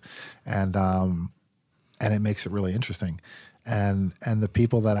varieties, and it makes it really interesting. And the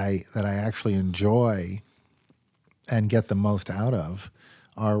people that I actually enjoy and get the most out of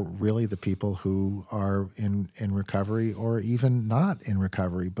are really the people who are in recovery, or even not in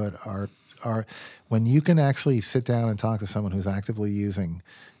recovery, but are when you can actually sit down and talk to someone who's actively using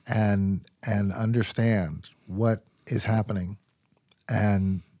and understand what is happening,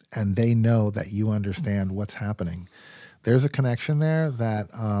 and they know that you understand what's happening. There's a connection there that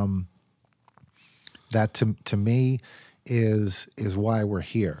that to me is why we're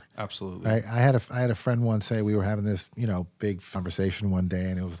here. Absolutely. Right. I had a friend once say, we were having this, big conversation one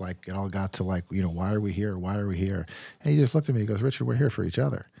day, and it was like, it all got to like, why are we here? Why are we here? And he just looked at me, he goes, Richard, we're here for each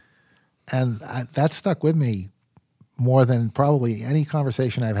other. And that stuck with me more than probably any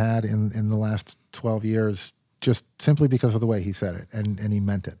conversation I've had in the last 12 years, just simply because of the way he said it, and he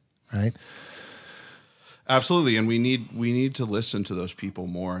meant it. Right. Absolutely, and we need to listen to those people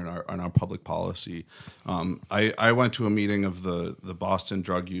more in our public policy. I went to a meeting of the Boston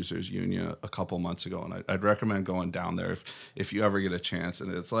Drug Users Union a couple months ago, and I'd recommend going down there if you ever get a chance.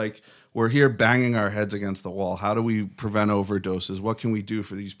 And it's like, we're here banging our heads against the wall. How do we prevent overdoses? What can we do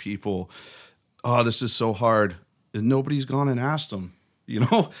for these people? Oh, this is so hard. And nobody's gone and asked them.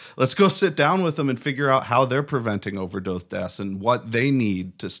 Let's go sit down with them and figure out how they're preventing overdose deaths and what they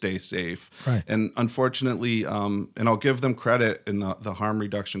need to stay safe. Right. And unfortunately, and I'll give them credit in the Harm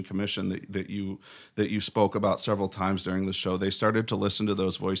Reduction Commission that you spoke about several times during the show. They started to listen to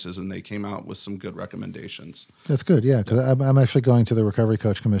those voices, and they came out with some good recommendations. That's good, yeah. Because I'm actually going to the Recovery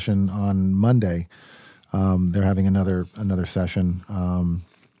Coach Commission on Monday. They're having another session.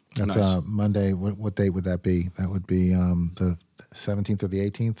 That's nice. Monday. What date would that be? That would be the 17th or the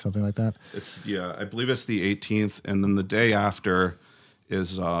 18th, something like that. I believe it's the 18th, and then the day after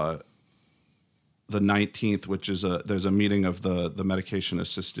is the 19th, which is there's a meeting of the Medication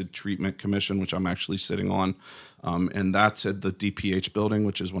Assisted Treatment Commission, which I'm actually sitting on, and that's at the DPH building,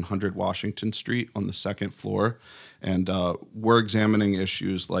 which is 100 Washington Street on the second floor. And we're examining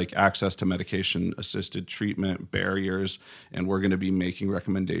issues like access to medication-assisted treatment, barriers, and we're going to be making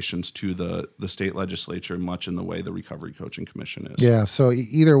recommendations to the state legislature, much in the way the Recovery Coaching Commission is. Yeah. So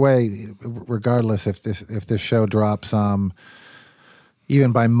either way, regardless, if this show drops,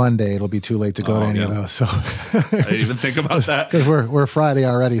 even by Monday, it'll be too late to go to any of those. So I didn't even think about that, because we're Friday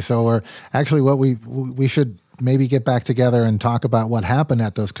already. So we're actually we should maybe get back together and talk about what happened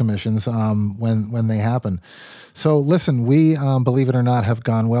at those commissions when they happen. So listen, we, believe it or not, have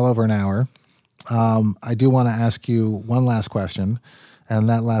gone well over an hour. I do want to ask you one last question, and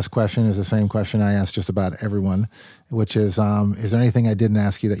that last question is the same question I ask just about everyone, which is there anything I didn't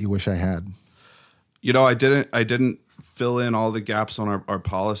ask you that you wish I had? I didn't fill in all the gaps on our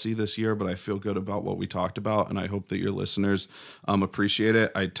policy this year, but I feel good about what we talked about, and I hope that your listeners appreciate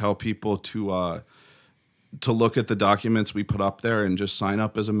it. I tell people to look at the documents we put up there and just sign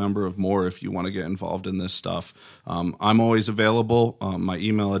up as a member of MOAR if you want to get involved in this stuff. I'm always available. My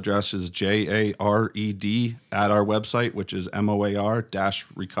email address is jared at our website, which is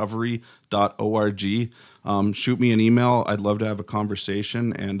moar-recovery.org. Shoot me an email. I'd love to have a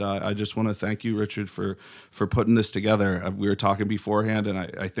conversation. And I just want to thank you, Richard, for putting this together. We were talking beforehand, and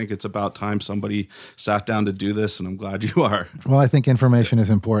I think it's about time somebody sat down to do this, and I'm glad you are. Well, I think information is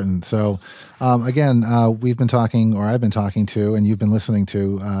important. So, again, I've been talking to, and you've been listening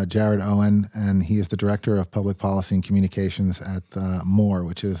to Jared Owen, and he is the Director of Public Policy and Communications at MOAR,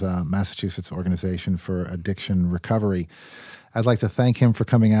 which is Massachusetts Organization for Addiction Recovery. I'd like to thank him for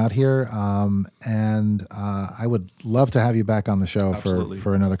coming out here, and I would love to have you back on the show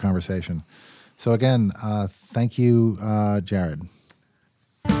for another conversation. So again, thank you, Jared.